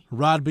likely.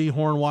 Rod B.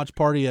 Horn watch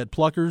party at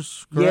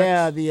Pluckers,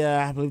 correct?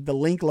 Yeah, I believe the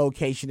Link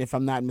location, if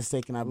I'm not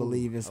mistaken, is where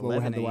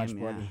we'll have the watch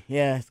party.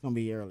 Yeah, it's going to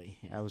be early.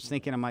 Yeah. I was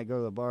thinking I might go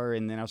to the bar,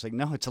 and then I was like,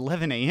 no, it's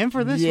 11 a.m.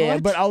 for this? Yeah,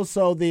 what? But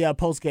also the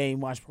post-game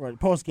watch party.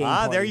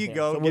 There you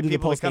go. So Get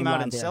people to come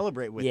out and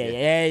celebrate with you. Yeah,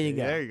 there you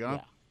go. There you go.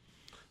 Yeah.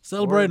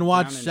 Celebrate and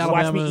watch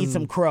Alabama. Watch me eat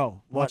some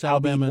crow. Watch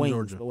Alabama and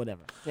Georgia. Or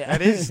whatever. Yeah.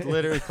 That is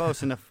literally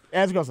close enough.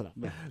 That's close enough.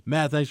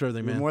 Matt, thanks for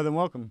everything, man. You're more than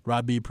welcome.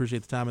 Rod B,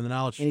 appreciate the time and the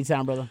knowledge.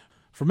 Anytime, brother.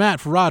 For Matt,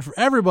 for Rod, for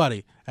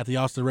everybody at the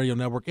Austin Radio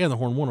Network and the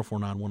Horn 104.9,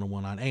 101.9,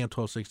 AM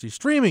 1260,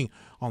 streaming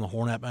on the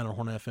Horn app and at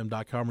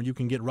hornfm.com, where you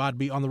can get Rod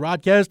B on the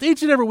Rodcast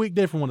each and every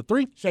weekday from 1 to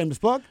 3. Shameless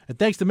plug. And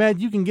thanks to Matt,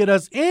 you can get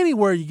us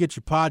anywhere you get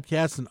your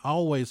podcasts and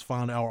always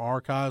find our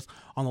archives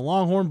on the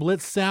Longhorn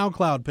Blitz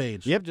SoundCloud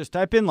page. Yep, just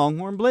type in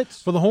Longhorn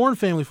Blitz. For the Horn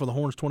family, for the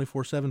Horns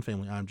 24/7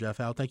 family, I'm Jeff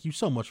Howe. Thank you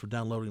so much for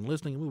downloading and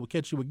listening, and we will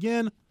catch you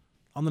again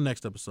on the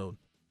next episode.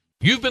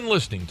 You've been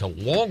listening to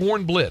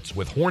Longhorn Blitz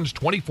with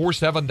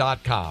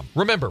Horns247.com.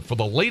 Remember, for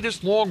the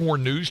latest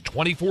Longhorn news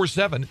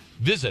 24/7,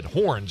 visit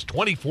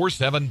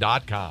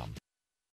Horns247.com.